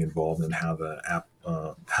intimately involved in how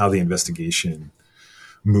the investigation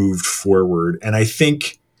moved forward. And I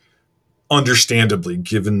think, understandably,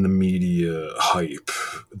 given the media hype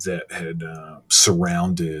that had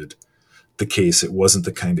surrounded the case, it wasn't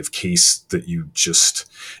the kind of case that you just,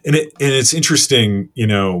 and it's interesting,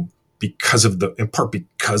 because of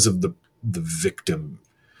the victim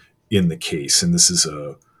in the case. And this is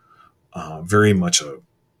very much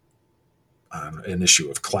an issue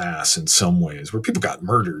of class in some ways, where people got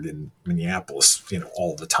murdered in Minneapolis,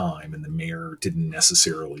 all the time, and the mayor didn't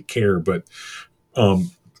necessarily care. But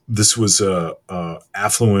this was a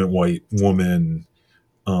affluent white woman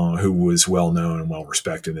who was well known and well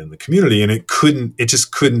respected in the community, and it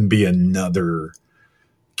just couldn't be another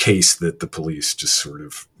case that the police just sort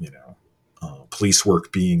of, police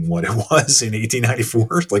work being what it was in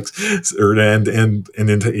 1894, and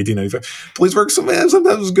into 1895. Police work sometimes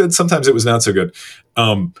was good, sometimes it was not so good.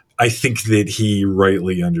 I think that he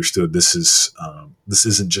rightly understood this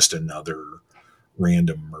isn't just another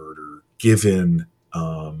random murder, given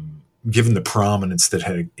the prominence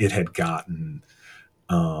that it had gotten,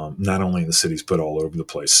 not only in the cities but all over the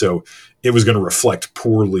place. So it was going to reflect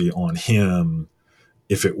poorly on him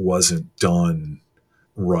if it wasn't done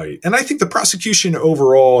right. And I think the prosecution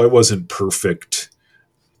overall, it wasn't perfect,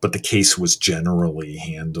 but the case was generally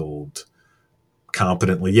handled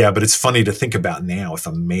competently. Yeah, but it's funny to think about now, if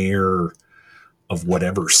a mayor of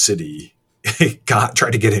whatever city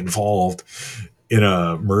tried to get involved in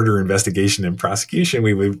a murder investigation and prosecution,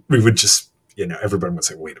 we would just, everybody would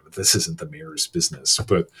say, wait a minute, this isn't the mayor's business.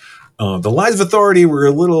 But the lines of authority were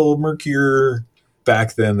a little murkier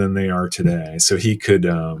back then than they are today. So he could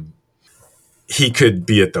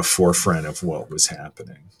be at the forefront of what was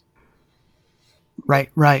happening.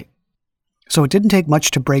 Right. So it didn't take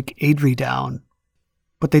much to break Adri down,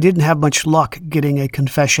 but they didn't have much luck getting a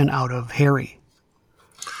confession out of Harry.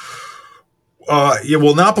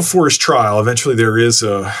 Well, not before his trial. Eventually there is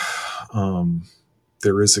a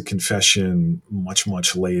confession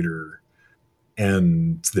much later.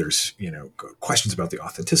 And there's, questions about the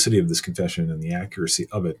authenticity of this confession and the accuracy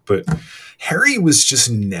of it. But Harry was just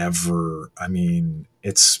never,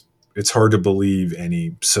 it's hard to believe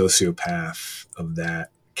any sociopath of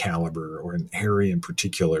that caliber, or Harry in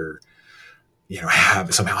particular,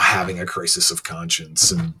 somehow having a crisis of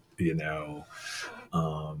conscience and,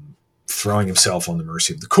 throwing himself on the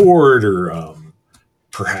mercy of the court, or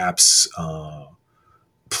perhaps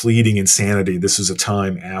pleading insanity. This was a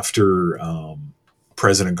time after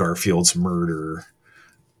President Garfield's murder,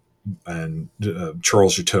 and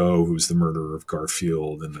Charles Jateau, who was the murderer of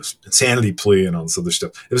Garfield, and this insanity plea and all this other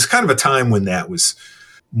stuff. It was kind of a time when that was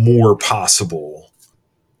more possible.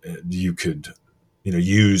 You could,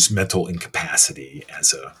 use mental incapacity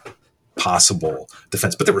as a possible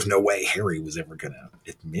defense, but there was no way Harry was ever going to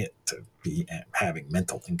admit to having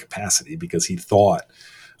mental incapacity, because he thought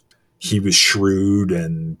he was shrewd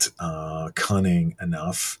and cunning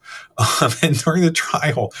enough. And during the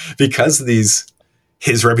trial, because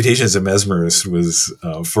his reputation as a mesmerist was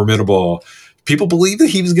formidable, people believed that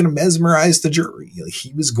he was going to mesmerize the jury.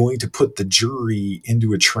 He was going to put the jury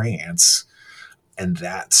into a trance, and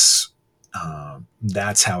that's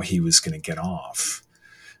how he was going to get off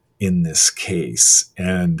in this case.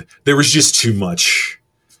 And there was just too much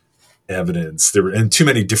evidence. And too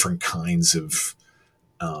many different kinds of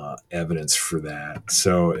evidence for that.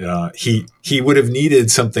 So he would have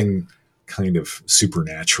needed something kind of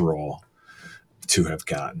supernatural to have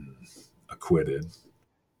gotten acquitted.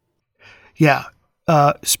 Yeah.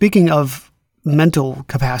 Speaking of mental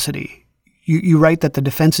capacity, you write that the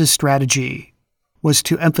defense's strategy was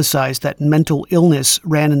to emphasize that mental illness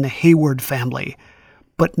ran in the Hayward family,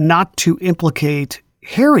 but not to implicate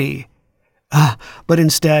Harry, but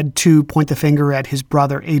instead to point the finger at his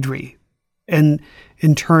brother Adri. And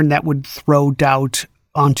in turn, that would throw doubt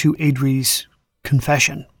onto Adri's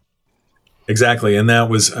confession. Exactly. And that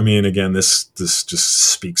was, I mean, again, this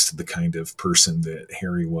just speaks to the kind of person that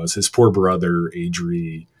Harry was. His poor brother,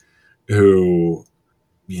 Adri, who,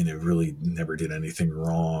 really never did anything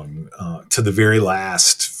wrong. To the very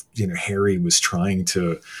last, Harry was trying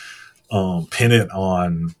to pin it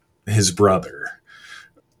on his brother.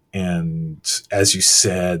 And as you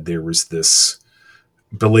said, there was this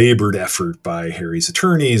belabored effort by Harry's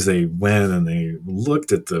attorneys. They went and they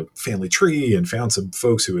looked at the family tree and found some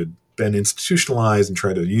folks who had been institutionalized and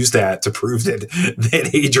tried to use that to prove that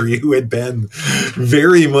Adri, who had been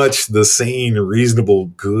very much the sane, reasonable,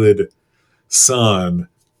 good son,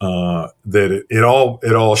 that it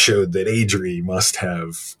all showed that Adri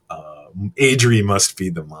must be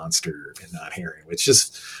the monster and not Harry, which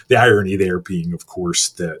just the irony there being, of course,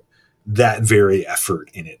 that very effort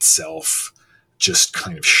in itself just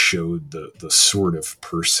kind of showed the sort of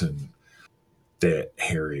person that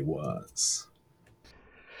Harry was.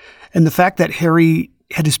 And the fact that Harry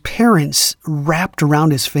had his parents wrapped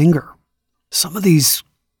around his finger. Some of these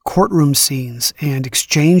courtroom scenes and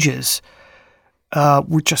exchanges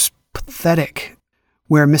were just pathetic,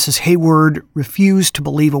 where Mrs. Hayward refused to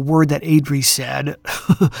believe a word that Adri said,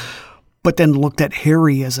 but then looked at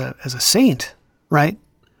Harry as a saint, right?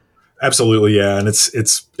 Absolutely, yeah, and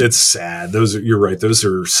it's sad. You're right. Those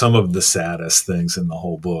are some of the saddest things in the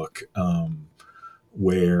whole book,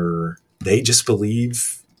 where they just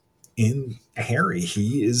believe in Harry.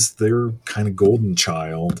 He is their kind of golden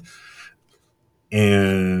child,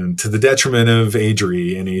 and to the detriment of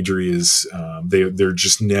Adri. And Adri is they're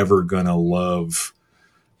just never gonna love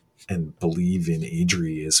and believe in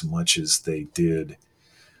Adri as much as they did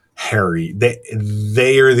Harry.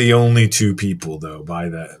 They are the only two people, though, by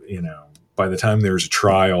the time there's a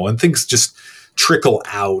trial and things just trickle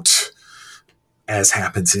out, as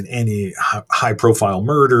happens in any high profile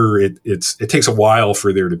murder. It takes a while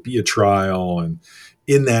for there to be a trial. And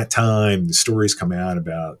in that time, the stories come out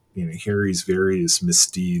about, Harry's various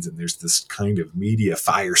misdeeds. And there's this kind of media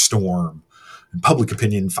firestorm and public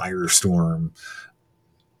opinion firestorm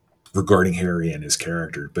regarding Harry and his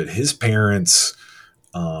character. But his parents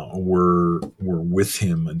were with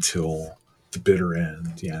him until the bitter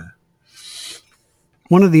end. Yeah.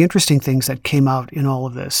 One of the interesting things that came out in all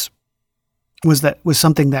of this was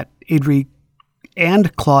something that Adri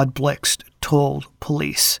and Claude Blixt told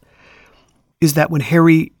police, is that when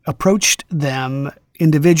Harry approached them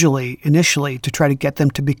individually initially to try to get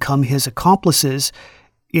them to become his accomplices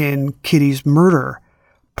in Kitty's murder,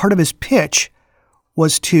 part of his pitch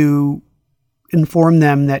was to inform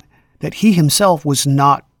them that he himself was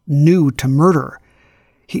not new to murder.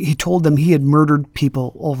 He told them he had murdered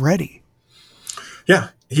people already. Yeah,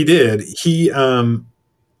 he did. He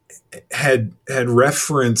had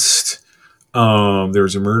referenced there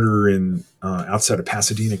was a murder in outside of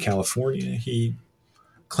Pasadena, California. He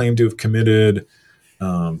claimed to have committed.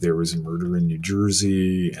 There was a murder in New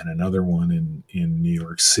Jersey and another one in New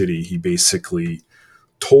York City. He basically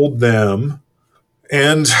told them,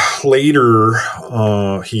 and later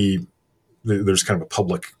there's kind of a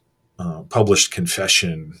public published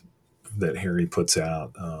confession that Harry puts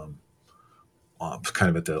out kind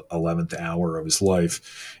of at the 11th hour of his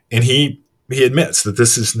life. And he admits that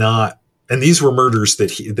this is not, and these were murders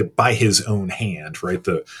that by his own hand, right?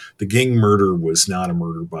 The Ging murder was not a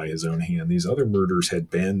murder by his own hand. These other murders had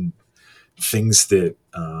been things that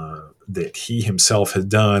he himself had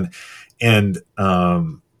done. And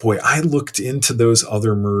boy, I looked into those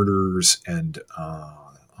other murders, and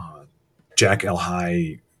Jack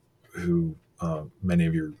Elhai, who many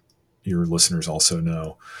of your listeners also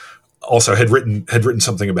know, also had written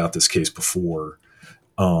something about this case before.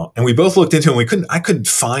 And we both looked into it, and I couldn't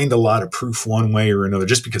find a lot of proof one way or another.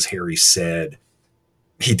 Just because Harry said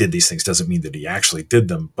he did these things doesn't mean that he actually did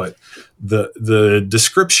them. But the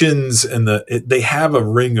descriptions and they have a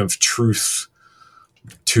ring of truth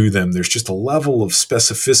to them. There's just a level of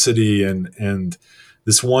specificity, and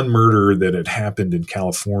this one murder that had happened in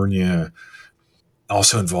California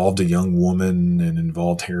also involved a young woman and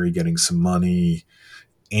involved Harry getting some money.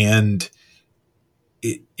 And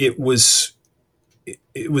it was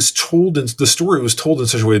it was told in the story was told in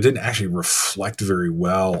such a way it didn't actually reflect very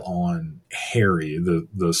well on Harry.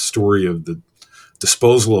 The story of the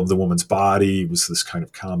disposal of the woman's body was this kind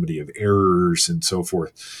of comedy of errors and so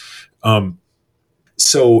forth.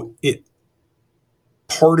 So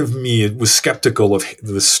part of me was skeptical of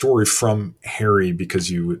the story from Harry because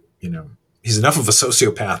he's enough of a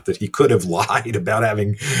sociopath that he could have lied about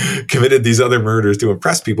having committed these other murders to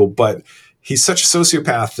impress people, but he's such a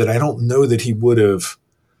sociopath that I don't know that he would have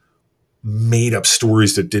made up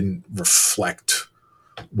stories that didn't reflect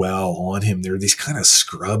well on him. They're these kind of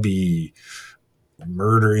scrubby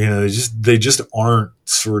murder, they just aren't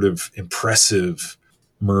sort of impressive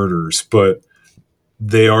murders, but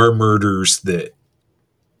they are murders that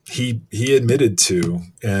he admitted to.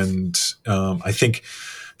 And I think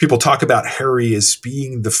people talk about Harry as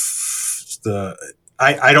being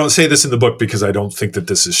I don't say this in the book because I don't think that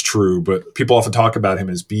this is true, but people often talk about him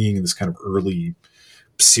as being this kind of early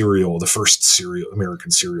the first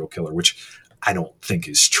American serial killer, which I don't think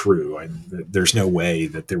is true. There's no way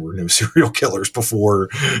that there were no serial killers before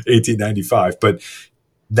 1895, but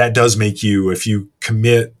that does make you, if you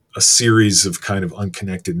commit a series of kind of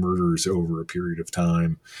unconnected murders over a period of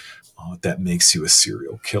time, that makes you a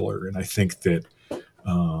serial killer. And I think that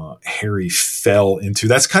Harry fell into,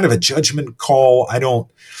 that's kind of a judgment call. I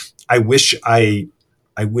wish I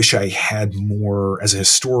had more as a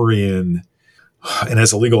historian and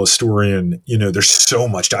as a legal historian. There's so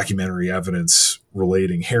much documentary evidence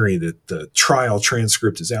relating Harry that the trial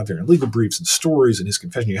transcript is out there and legal briefs and stories and his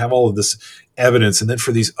confession. You have all of this evidence. And then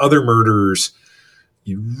for these other murders,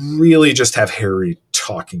 you really just have Harry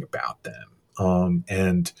talking about them.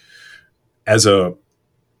 And I was a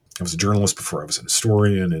journalist before I was an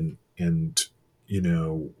historian, and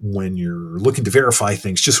when you're looking to verify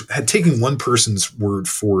things, just taking one person's word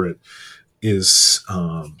for it is,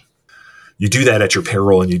 you do that at your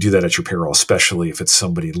peril, and you do that at your peril, especially if it's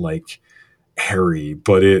somebody like Harry.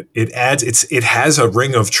 But it has a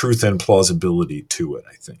ring of truth and plausibility to it,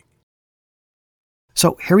 I think.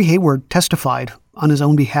 So Harry Hayward testified on his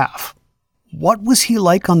own behalf. What was he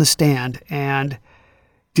like on the stand, and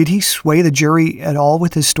did he sway the jury at all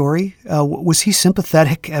with his story? Was he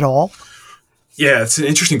sympathetic at all? Yeah, it's an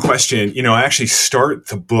interesting question. I actually start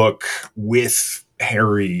the book with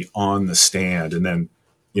Harry on the stand and then,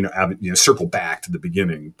 circle back to the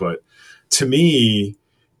beginning. But to me,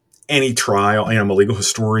 any trial, I'm a legal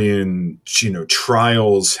historian,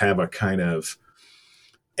 trials have a kind of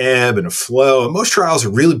ebb and a flow. And most trials are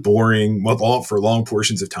really boring for long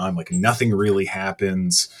portions of time. Like nothing really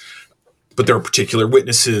happens. But there are particular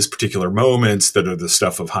witnesses, particular moments that are the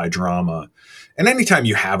stuff of high drama. And anytime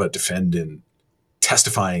you have a defendant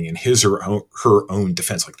testifying in his or her own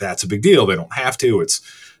defense, like that's a big deal. They don't have to. It's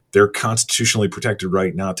their constitutionally protected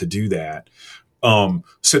right not to do that.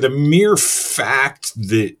 So the mere fact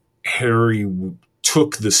that Harry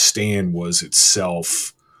took the stand was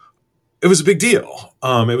itself, it was a big deal.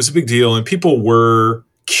 It was a big deal. And people were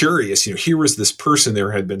curious. Here was this person.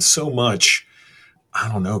 There had been so much,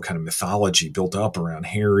 kind of mythology built up around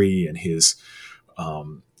Harry and his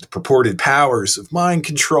purported powers of mind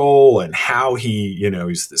control and how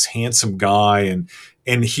he's this handsome guy.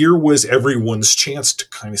 And here was everyone's chance to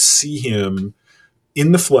kind of see him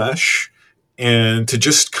in the flesh and to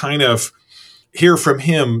just kind of hear from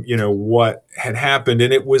him, what had happened.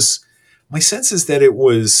 And my sense is that it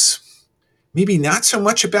was maybe not so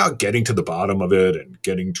much about getting to the bottom of it and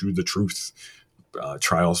getting to the truth.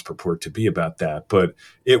 Trials purport to be about that, but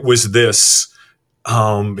it was this,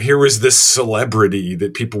 here was this celebrity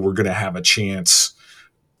that people were going to have a chance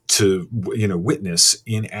to, witness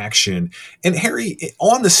in action. And Harry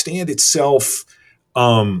on the stand itself,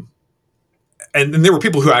 and there were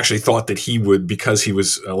people who actually thought that he would, because he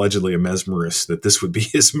was allegedly a mesmerist, that this would be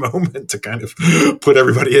his moment to kind of put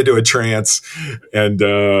everybody into a trance and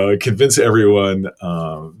convince everyone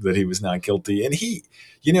that he was not guilty. And he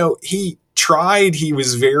tried. He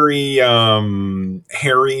was very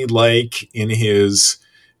Harry-like in his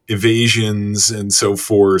evasions and so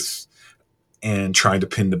forth, and trying to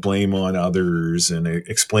pin the blame on others and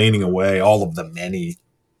explaining away all of the many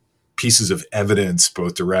pieces of evidence,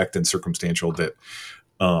 both direct and circumstantial, that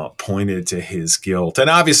pointed to his guilt. And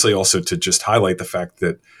obviously also to just highlight the fact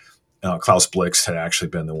that Klaus Blix had actually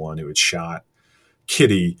been the one who had shot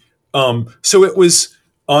Kitty. So it was,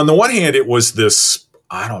 on the one hand, it was this,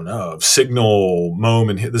 signal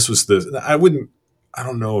moment. This was I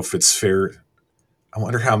don't know if it's fair. I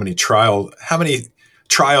wonder how many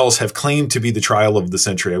trials have claimed to be the trial of the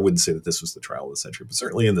century. I wouldn't say that this was the trial of the century, but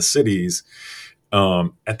certainly in the cities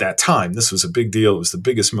at that time, this was a big deal. It was the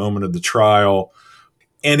biggest moment of the trial.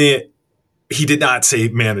 And it he did not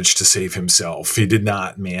manage to save himself. He did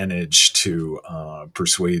not manage to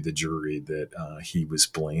persuade the jury that he was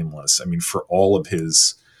blameless. I mean, for all of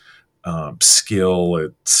his skill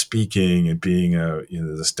at speaking and being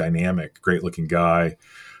this dynamic, great-looking guy,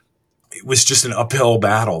 it was just an uphill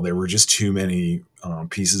battle. There were just too many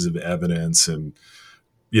pieces of evidence, and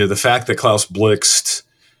the fact that Klaus Blixt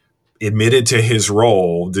admitted to his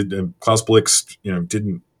role. Klaus Blixt,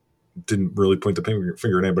 didn't really point the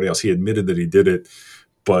finger at anybody else. He admitted that he did it,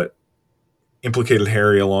 but implicated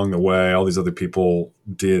Harry along the way. All these other people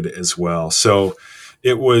did as well. So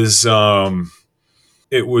it was. I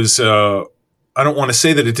don't want to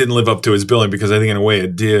say that it didn't live up to his billing, because I think in a way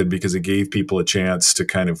it did, because it gave people a chance to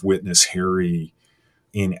kind of witness Harry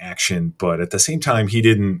in action. But at the same time, he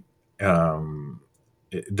didn't.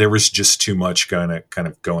 There was just too much kind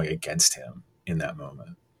of going against him in that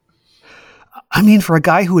moment. I mean, for a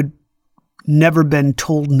guy who had never been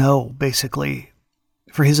told no, basically,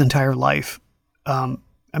 for his entire life,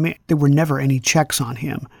 there were never any checks on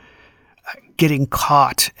him. Getting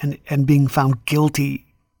caught and being found guilty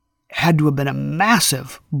had to have been a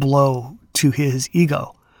massive blow to his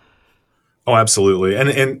ego. Oh, absolutely.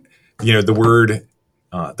 And the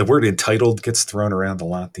word entitled gets thrown around a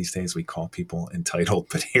lot these days. We call people entitled,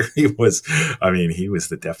 but Harry was, he was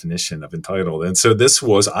the definition of entitled. And so this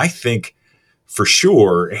was, I think, for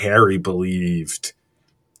sure, Harry believed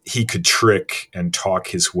he could trick and talk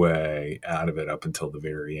his way out of it up until the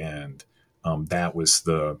very end. That was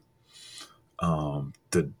the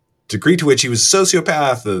degree to which he was a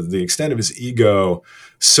sociopath, the extent of his ego.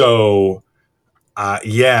 So,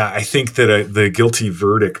 I think that the guilty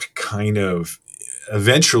verdict kind of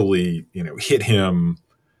eventually, hit him,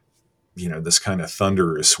 this kind of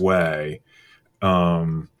thunderous way.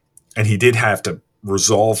 And he did have to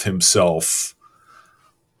resolve himself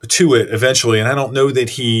to it eventually. And I don't know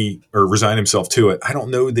that or resign himself to it. I don't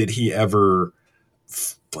know that he ever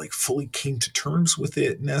fully came to terms with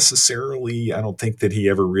it necessarily. I don't think that he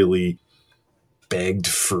ever really begged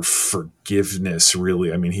for forgiveness,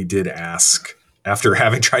 really. I mean, he did ask, after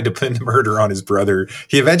having tried to pin the murder on his brother,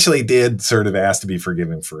 he eventually did sort of ask to be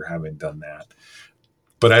forgiven for having done that.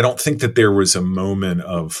 But I don't think that there was a moment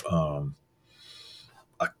of,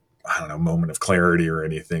 moment of clarity or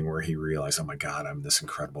anything where he realized, oh my God, I'm this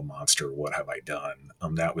incredible monster. What have I done?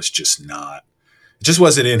 That was just not, it just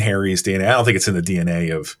wasn't in Harry's DNA. I don't think it's in the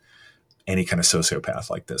DNA of any kind of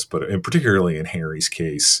sociopath like this, but particularly in Harry's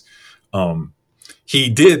case, he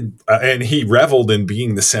did, and he reveled in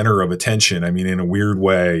being the center of attention. I mean, in a weird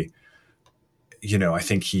way, I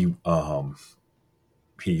think he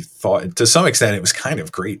thought to some extent it was kind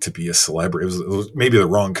of great to be a celebrity. It was maybe the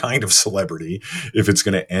wrong kind of celebrity if it's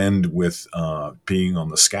going to end with being on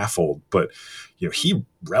the scaffold. But, he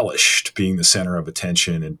relished being the center of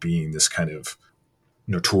attention and being this kind of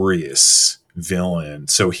notorious villain.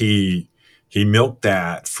 So he milked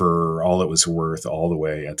that for all it was worth all the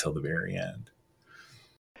way until the very end.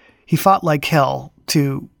 He fought like hell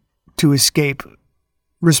to escape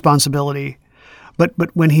responsibility.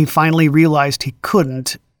 But when he finally realized he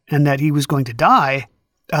couldn't and that he was going to die,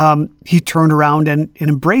 he turned around and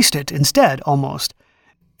embraced it instead, almost,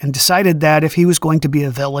 and decided that if he was going to be a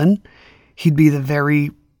villain, he'd be the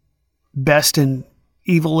very best and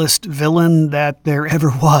evilest villain that there ever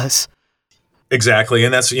was. Exactly.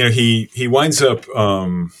 And that's, he winds up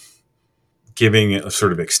giving a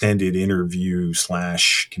sort of extended interview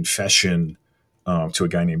 / confession to a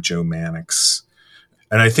guy named Joe Mannix.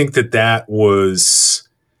 And I think that was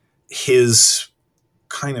his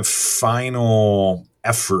kind of final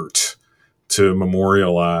effort to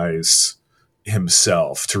memorialize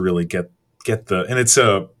himself, to really get and it's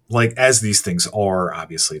as these things are,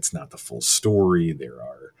 obviously it's not the full story. There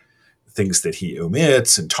are things that he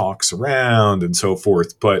omits and talks around and so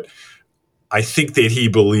forth. But I think that he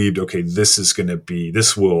believed, okay, this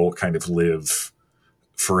will kind of live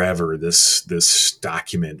forever. This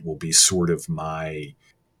document will be sort of my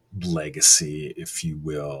legacy, if you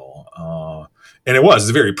will. And it was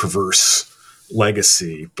a very perverse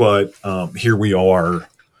legacy, but here we are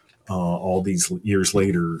all these years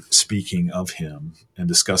later speaking of him and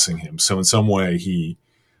discussing him. So in some way,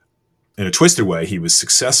 in a twisted way, he was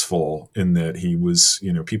successful in that he was,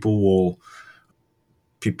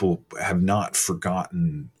 people have not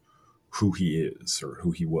forgotten who he is or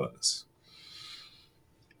who he was.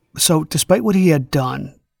 So despite what he had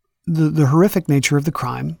done, the horrific nature of the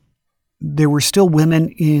crime, there were still women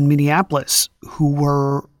in Minneapolis who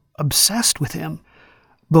were obsessed with him,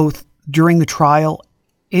 both during the trial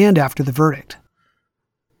and after the verdict.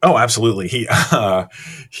 Oh, absolutely. He had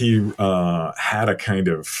a kind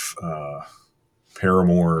of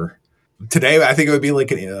paramour today, I think it would be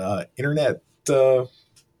like an internet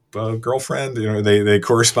girlfriend. They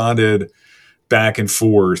corresponded back and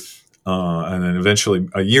forth, and then eventually,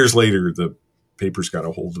 years later, the papers got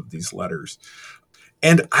a hold of these letters.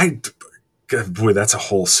 And boy, that's a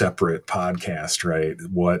whole separate podcast, right?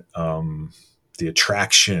 What the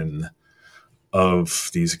attraction of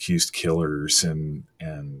these accused killers and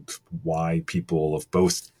why people of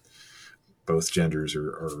both genders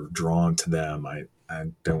are drawn to them. I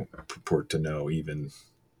don't purport to know even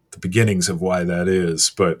the beginnings of why that is,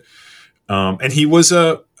 but and he was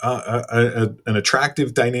an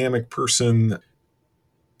attractive, dynamic person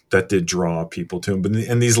that did draw people to him.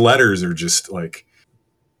 And these letters are just like,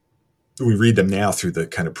 we read them now through the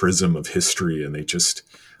kind of prism of history, and they just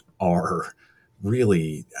are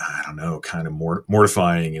really, I don't know, kind of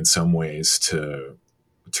mortifying in some ways to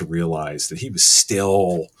realize that he was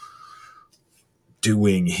still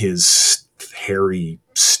doing his hairy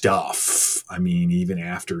stuff. I mean, even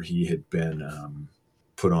after he had been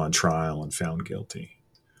put on trial and found guilty.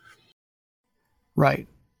 Right.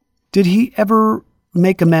 Did he ever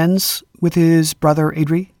make amends with his brother,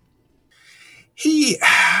 Adri?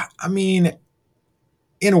 I mean,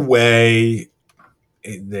 in a way,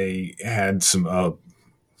 they had some, I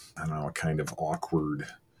don't know, a kind of awkward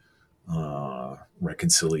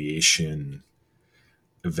reconciliation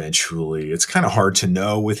eventually. It's kind of hard to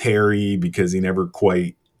know with Harry because he never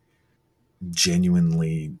quite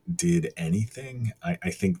genuinely did anything. I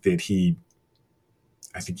think he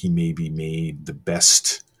maybe made the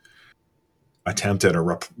best attempt at a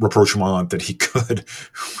rapprochement that he could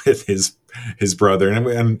with his brother.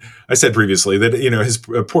 And I said previously that, his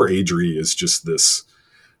poor Adri is just this,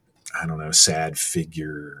 I don't know, sad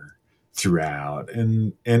figure throughout.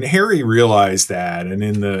 And Harry realized that. And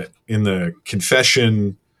in the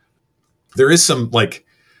confession, there is some, like,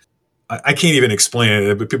 I can't even explain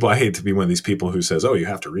it, but I hate to be one of these people who says, "Oh, you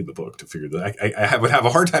have to read the book to figure that." I would have a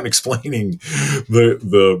hard time explaining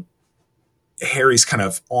the Harry's kind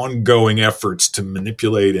of ongoing efforts to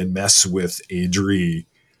manipulate and mess with Adri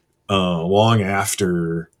long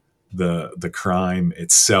after the crime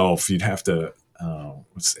itself. You'd have to.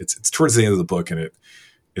 It's towards the end of the book, and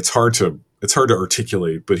it's hard to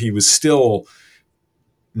articulate. But he was still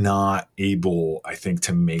not able, I think,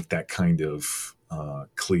 to make that kind of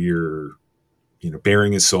clear,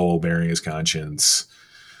 bearing his soul, bearing his conscience,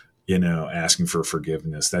 asking for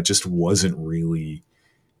forgiveness. That just wasn't really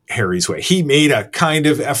Harry's way. He made a kind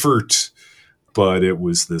of effort, but it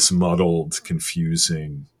was this muddled,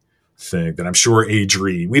 confusing thing that I'm sure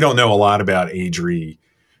Adri, we don't know a lot about Adri.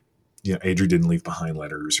 Adri didn't leave behind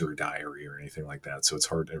letters or a diary or anything like that. So it's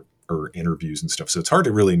hard to, or interviews and stuff. So it's hard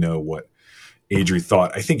to really know what Adri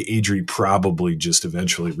thought. I think Adri probably just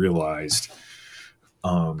eventually realized,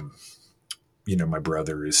 my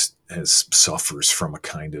brother suffers from a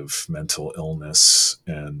kind of mental illness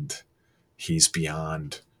and he's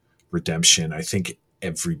beyond redemption. I think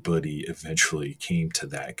everybody eventually came to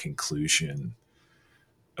that conclusion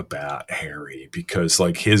about Harry because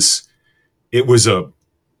for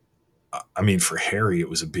Harry, it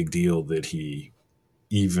was a big deal that he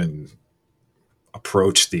even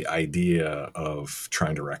approached the idea of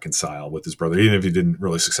trying to reconcile with his brother, even if he didn't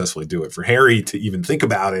really successfully do it. For Harry to even think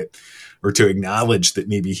about it or to acknowledge that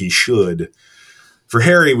maybe he should, for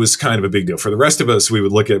Harry was kind of a big deal. For the rest of us, we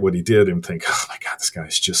would look at what he did and think, oh my God, this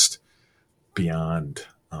guy's just beyond,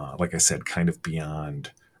 like I said, kind of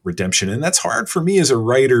beyond redemption. And that's hard for me as a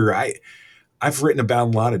writer. I've written about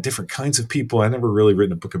a lot of different kinds of people. I've never really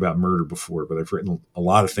written a book about murder before, but I've written a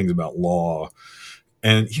lot of things about law.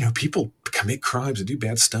 And, people commit crimes and do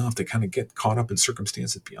bad stuff. They kind of get caught up in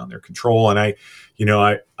circumstances beyond their control. And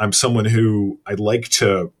I'm someone who I like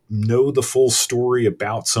to know the full story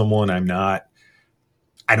about someone. I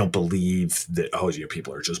don't believe that,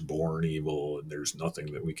 people are just born evil and there's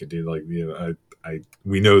nothing that we can do. Like,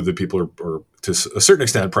 we know that people are to a certain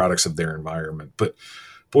extent products of their environment. But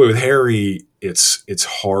boy, with Harry, it's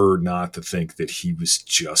hard not to think that he was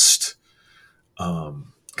just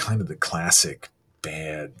kind of the classic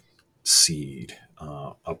bad seed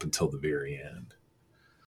up until the very end.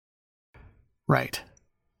 Right.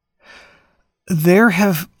 There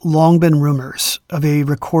have long been rumors of a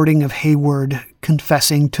recording of Hayward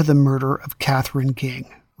confessing to the murder of Catherine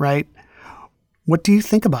Ging, right? What do you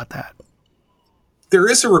think about that? There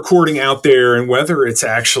is a recording out there, and whether it's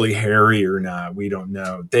actually Harry or not, we don't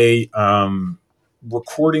know. They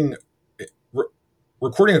recording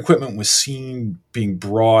equipment was seen being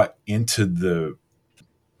brought into the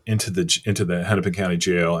Hennepin County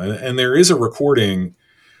Jail, and there is a recording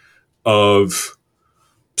of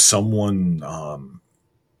someone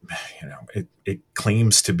it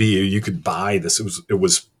claims to be, you could buy this. It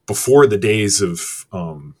was before the days of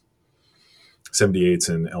 78s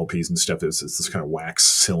and LPs and stuff. It's this kind of wax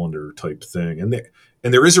cylinder type thing.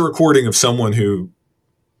 And there is a recording of someone who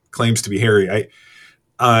claims to be Harry.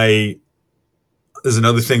 There's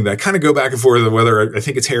another thing that I kind of go back and forth of whether I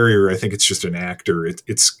think it's Harry or I think it's just an actor.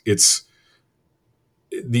 It's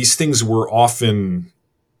these things were often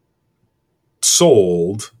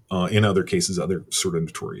sold in other cases, other sort of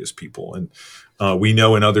notorious people. And we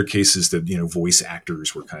know in other cases that, voice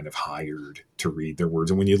actors were kind of hired to read their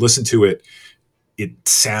words. And when you listen to it, it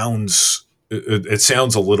sounds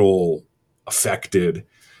a little affected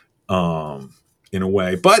in a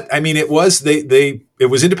way. But I mean, it was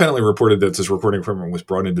independently reported that this recording equipment was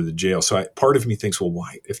brought into the jail. So part of me thinks, well,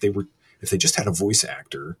 why, if they just had a voice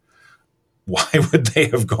actor, why would they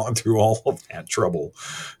have gone through all of that trouble?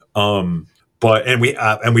 But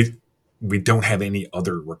we don't have any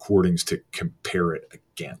other recordings to compare it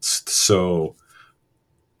against. So,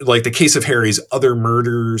 like the case of Harry's other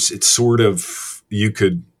murders, it's sort of it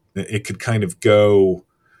could kind of go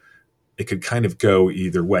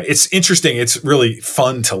either way. It's interesting. It's really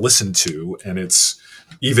fun to listen to, and it's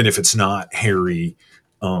even if it's not Harry,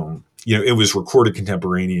 it was recorded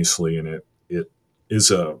contemporaneously, and it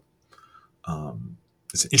is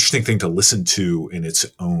it's an interesting thing to listen to in its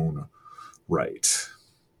own right.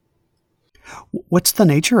 What's the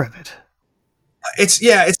nature of it? It's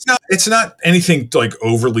not anything like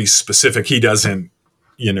overly specific. He doesn't,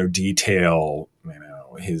 detail,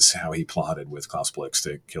 how he plotted with Klaus Blix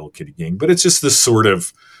to kill Kitty Ging, but it's just this sort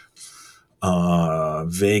of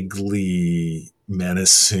vaguely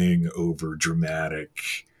menacing, over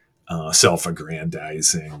dramatic,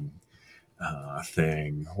 self-aggrandizing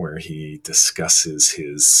thing where he discusses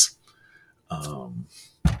his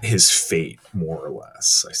fate, more or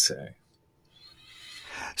less, I say.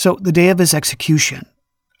 So the day of his execution,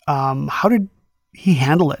 how did he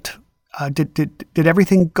handle it? Did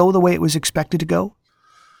everything go the way it was expected to go?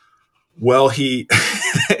 Well, he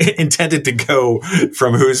intended to go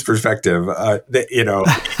from whose perspective? From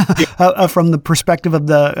the perspective of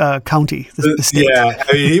the county, the state. Yeah,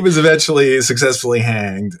 I mean, he was eventually successfully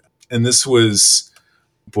hanged. And this was,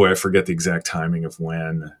 I forget the exact timing of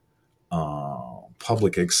when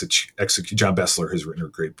public execution. John Bessler has written a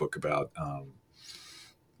great book about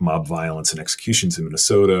mob violence and executions in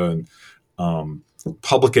Minnesota. And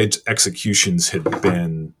public executions had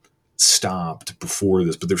been stopped before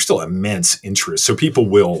this, but there's still immense interest. So people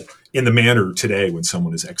will, in the manner today when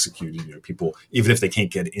someone is executed, people, even if they can't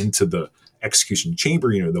get into the execution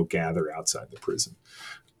chamber, they'll gather outside the prison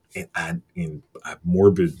and in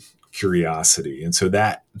morbid curiosity. And so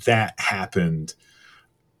that happened.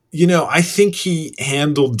 I think he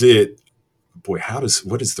handled it. What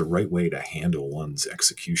is the right way to handle one's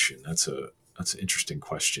execution? That's an interesting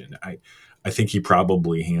question. I think he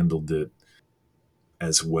probably handled it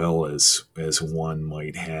as well as one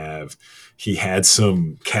might have. He had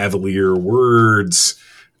some cavalier words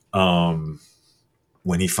when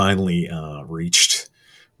he finally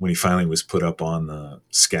was put up on the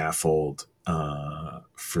scaffold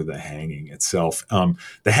for the hanging itself.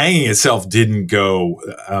 The hanging itself didn't go.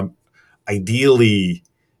 Ideally,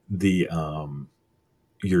 the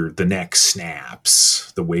neck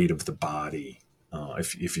snaps, the weight of the body.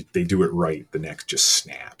 If they do it right, the neck just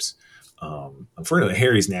snaps. Unfortunately,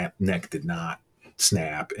 Harry's neck did not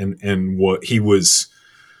snap, and what he was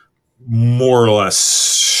more or less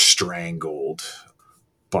strangled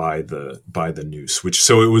by the noose,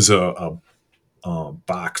 so it was a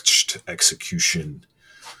botched execution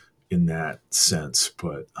in that sense,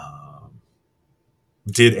 but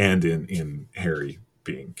did end in Harry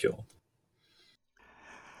being killed.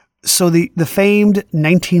 So the famed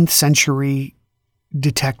 19th century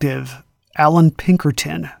detective Alan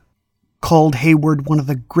Pinkerton called Hayward one of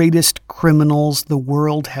the greatest criminals the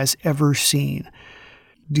world has ever seen.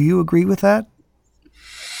 Do you agree with that?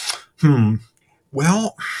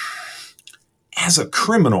 Well, as a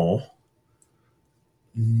criminal,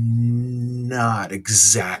 not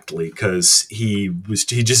exactly, because he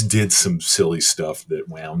just did some silly stuff that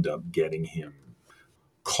wound up getting him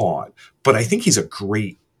caught. But I think he's a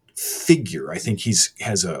great figure. I think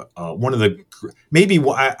has one of the, maybe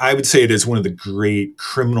I would say it is one of the great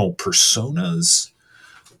criminal personas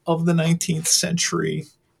of the 19th century.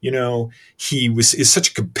 He is such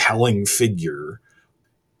a compelling figure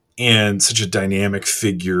and such a dynamic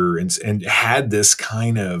figure, and had this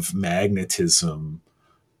kind of magnetism,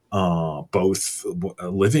 both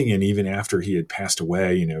living and even after he had passed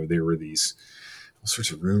away. There were these all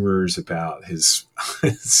sorts of rumors about his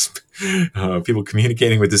people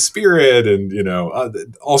communicating with his spirit, and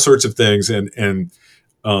all sorts of things, and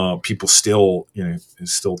people still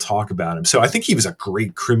talk about him. So I think he was a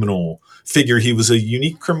great criminal figure. He was a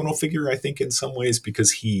unique criminal figure, I think, in some ways,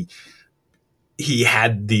 because he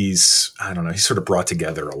had these, I don't know, he sort of brought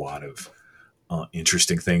together a lot of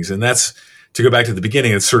interesting things. And that's, to go back to the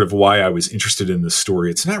beginning, it's sort of why I was interested in this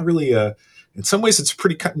story. It's not really in some ways it's a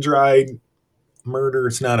pretty cut and dried murder.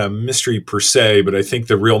 It's not a mystery per se, but I think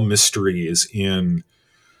the real mystery is in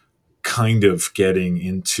kind of getting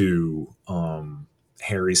into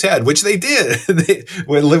Harry's head, which they did,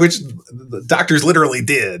 which the doctors literally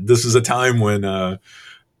did. This was a time when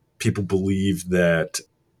people believed that,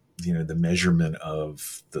 the measurement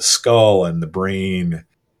of the skull and the brain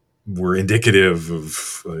were indicative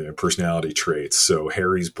of personality traits. So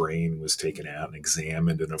Harry's brain was taken out and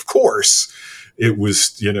examined. And of course it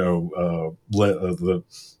was,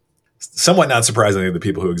 somewhat not surprisingly, the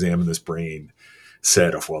people who examined this brain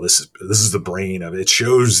said, "Oh, well, this is the brain of it. It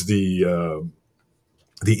shows the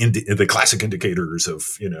classic indicators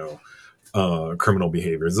of, criminal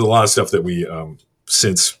behavior." There's a lot of stuff that we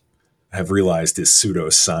since have realized is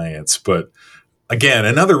pseudoscience. But again,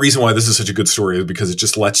 another reason why this is such a good story is because it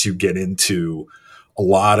just lets you get into a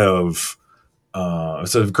lot of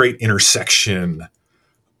it's a great intersection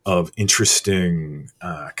of interesting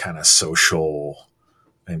kind of social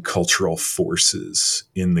and cultural forces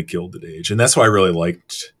in the Gilded Age. And that's why I really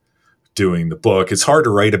liked doing the book. It's hard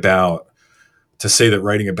to say that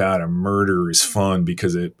writing about a murder is fun,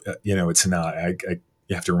 because it's not.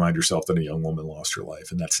 You have to remind yourself that a young woman lost her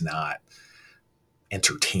life, and that's not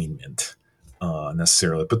entertainment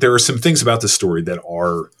necessarily. But there are some things about the story that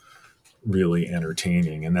are really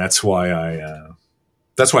entertaining, and that's why I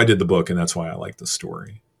did the book, and that's why I like the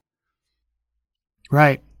story.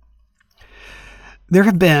 Right. There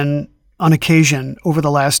have been, on occasion, over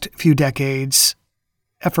the last few decades,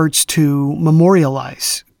 efforts to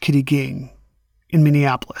memorialize Kitty Ging in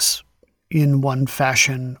Minneapolis in one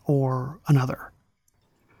fashion or another.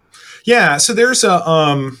 Yeah, so there's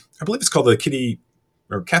I believe it's called the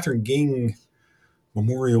Catherine Ging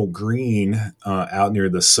Memorial Green out near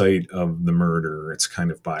the site of the murder. It's kind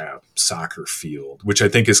of by a soccer field, which I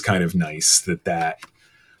think is kind of nice that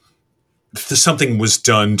something was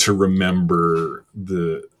done to remember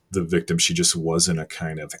the victim. She just wasn't a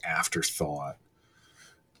kind of afterthought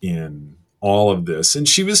in all of this. And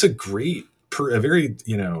she was a very,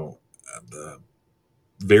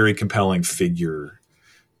 very compelling figure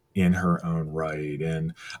in her own right.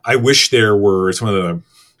 And I wish it's one of the,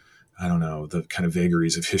 I don't know, the kind of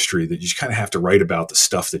vagaries of history that you kind of have to write about the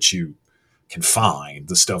stuff that you can find,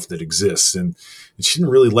 the stuff that exists. And she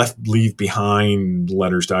didn't really leave behind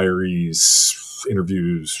letters, diaries,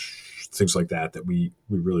 interviews, things like that we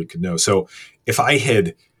really could know. So if I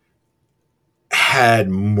had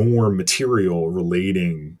more material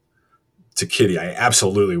relating to Kitty, I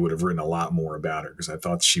absolutely would have written a lot more about her, because I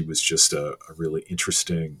thought she was just a really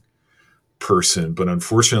interesting person. But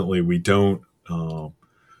unfortunately, we don't.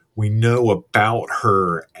 We know about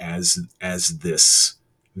her as this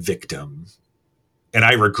victim, and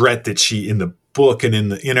I regret that she, in the book and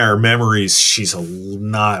in our memories, she's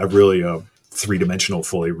not really a three-dimensional,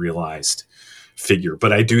 fully realized figure.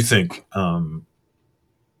 But I do think,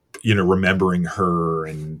 remembering her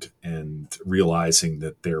and realizing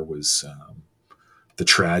that there was the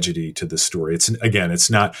tragedy to the story. It's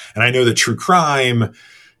not, and I know that true crime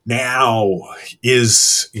now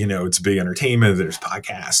is, it's big entertainment. There's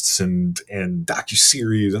podcasts and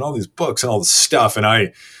docuseries and all these books and all this stuff.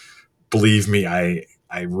 And believe me, I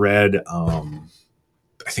read,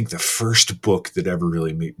 I think the first book that ever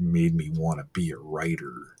really made me want to be a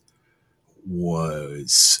writer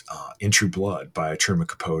was In True Blood by Truman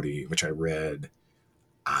Capote, which I read,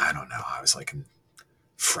 I don't know, I was like a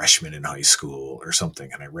freshman in high school or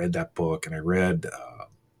something. And I read that book, and I read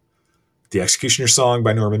The Executioner's Song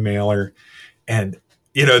by Norman Mailer. And,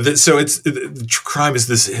 so crime is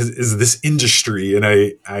this industry. And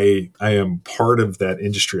I am part of that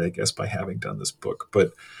industry, I guess, by having done this book.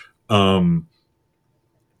 But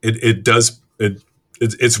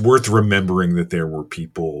it's worth remembering that there were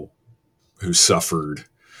people who suffered.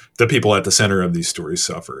 The people at the center of these stories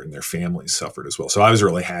suffer, and their families suffered as well. So I was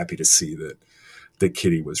really happy to see that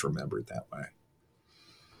Kitty was remembered that way.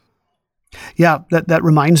 Yeah, that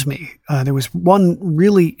reminds me. There was one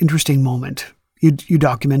really interesting moment you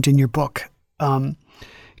document in your book.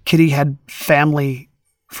 Kitty had family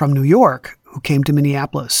from New York who came to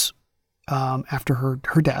Minneapolis after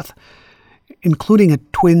her death, including a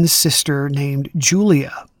twin sister named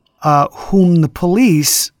Julia, whom the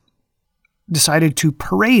police decided to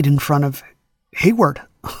parade in front of Hayward.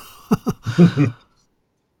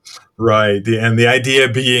 Right. And the idea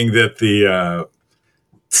being that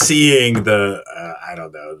seeing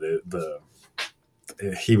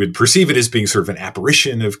he would perceive it as being sort of an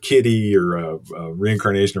apparition of Kitty or a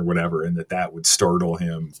reincarnation or whatever, and that would startle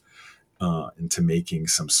him into making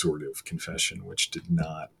some sort of confession, which did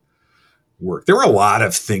not work. There were a lot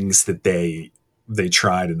of things that they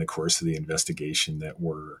tried in the course of the investigation that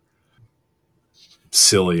were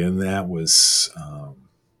silly, and that was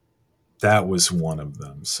one of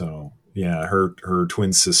them. So yeah, her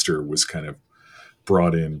twin sister was kind of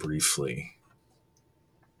brought in briefly.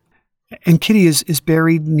 And Kitty is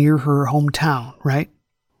buried near her hometown, right?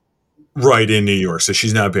 Right, in New York. So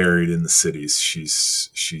she's not buried in the cities.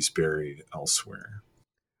 She's buried elsewhere.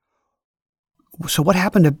 So what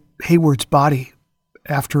happened to Hayward's body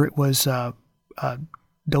after it was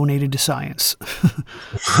donated to science?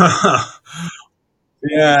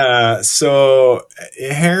 Yeah. So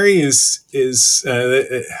Harry is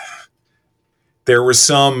there was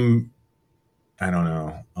some, I don't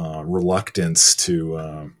know, reluctance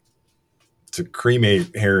to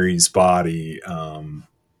cremate Harry's body.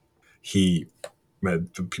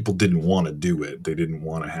 People didn't want to do it. They didn't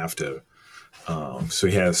want to have to. So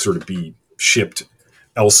he had to sort of be shipped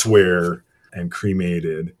elsewhere and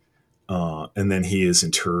cremated. And then he is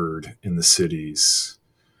interred in the cities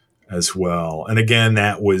as well. And again,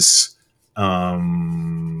 that was,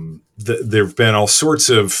 there've been all sorts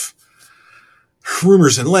of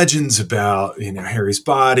rumors and legends about, Harry's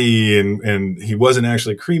body, and he wasn't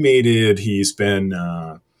actually cremated. He's been,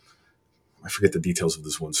 I forget the details of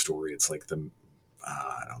this one story. It's like I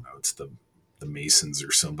don't know, it's the Masons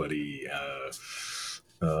or somebody,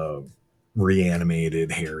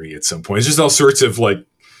 reanimated Harry at some point. It's just all sorts of like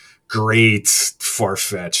great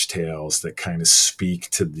far-fetched tales that kind of speak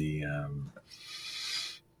to the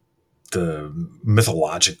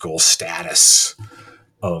mythological status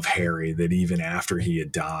of Harry, that even after he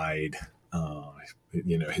had died,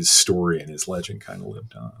 his story and his legend kind of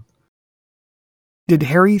lived on. Did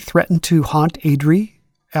Harry threaten to haunt Adri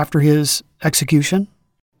after his execution?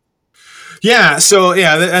 Yeah. So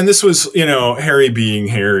yeah, and this was, Harry being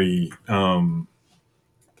Harry.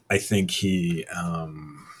 I think he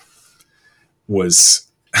was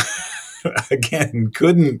again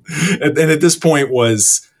couldn't, and at this point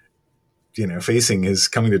was,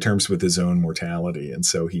 coming to terms with his own mortality, and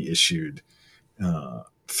so he issued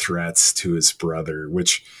threats to his brother,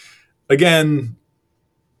 which again,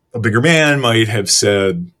 a bigger man might have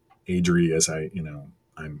said, Adri, as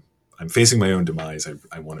I'm facing my own demise.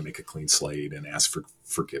 I want to make a clean slate and ask for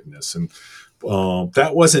forgiveness. And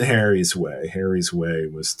that wasn't Harry's way. Harry's way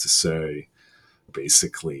was to say,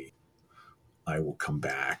 basically, I will come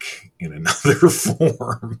back in another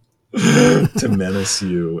form to menace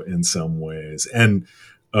you in some ways. And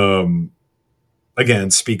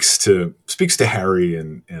again, speaks to Harry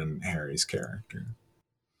and Harry's character.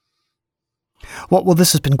 Well,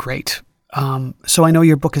 this has been great. So I know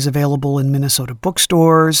your book is available in Minnesota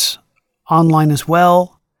bookstores, online as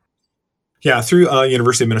well. Yeah, through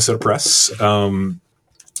University of Minnesota Press, who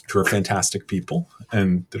are fantastic people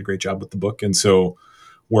and did a great job with the book. And so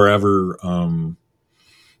wherever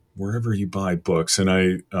you buy books, and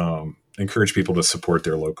I encourage people to support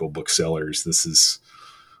their local booksellers. This is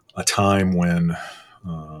a time when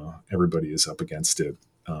everybody is up against it,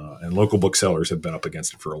 and local booksellers have been up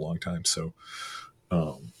against it for a long time. So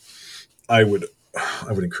I would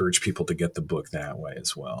encourage people to get the book that way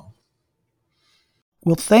as well.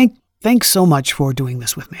 Well, thanks so much for doing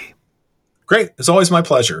this with me. Great. It's always my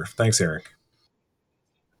pleasure. Thanks, Eric.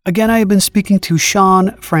 Again, I have been speaking to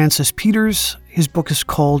Shawn Francis Peters. His book is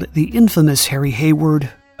called The Infamous Harry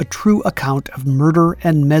Hayward, A True Account of Murder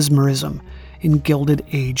and Mesmerism in Gilded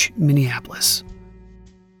Age, Minneapolis.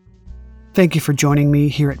 Thank you for joining me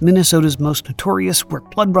here at Minnesota's most notorious Where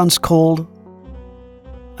Blood Runs Cold.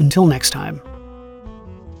 Until next time.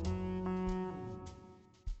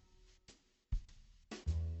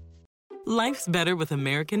 Life's better with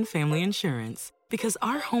American Family Insurance because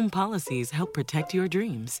our home policies help protect your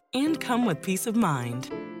dreams and come with peace of mind.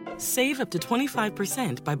 Save up to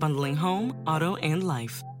 25% by bundling home, auto, and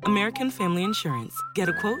life. American Family Insurance. Get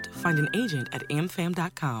a quote, find an agent at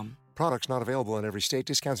amfam.com. Products not available in every state.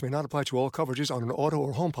 Discounts may not apply to all coverages on an auto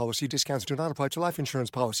or home policy. Discounts do not apply to life insurance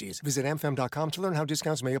policies. Visit amfam.com to learn how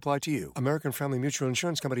discounts may apply to you. American Family Mutual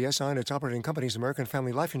Insurance Company, SI, and its operating companies, American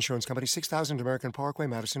Family Life Insurance Company, 6000 American Parkway,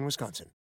 Madison, Wisconsin.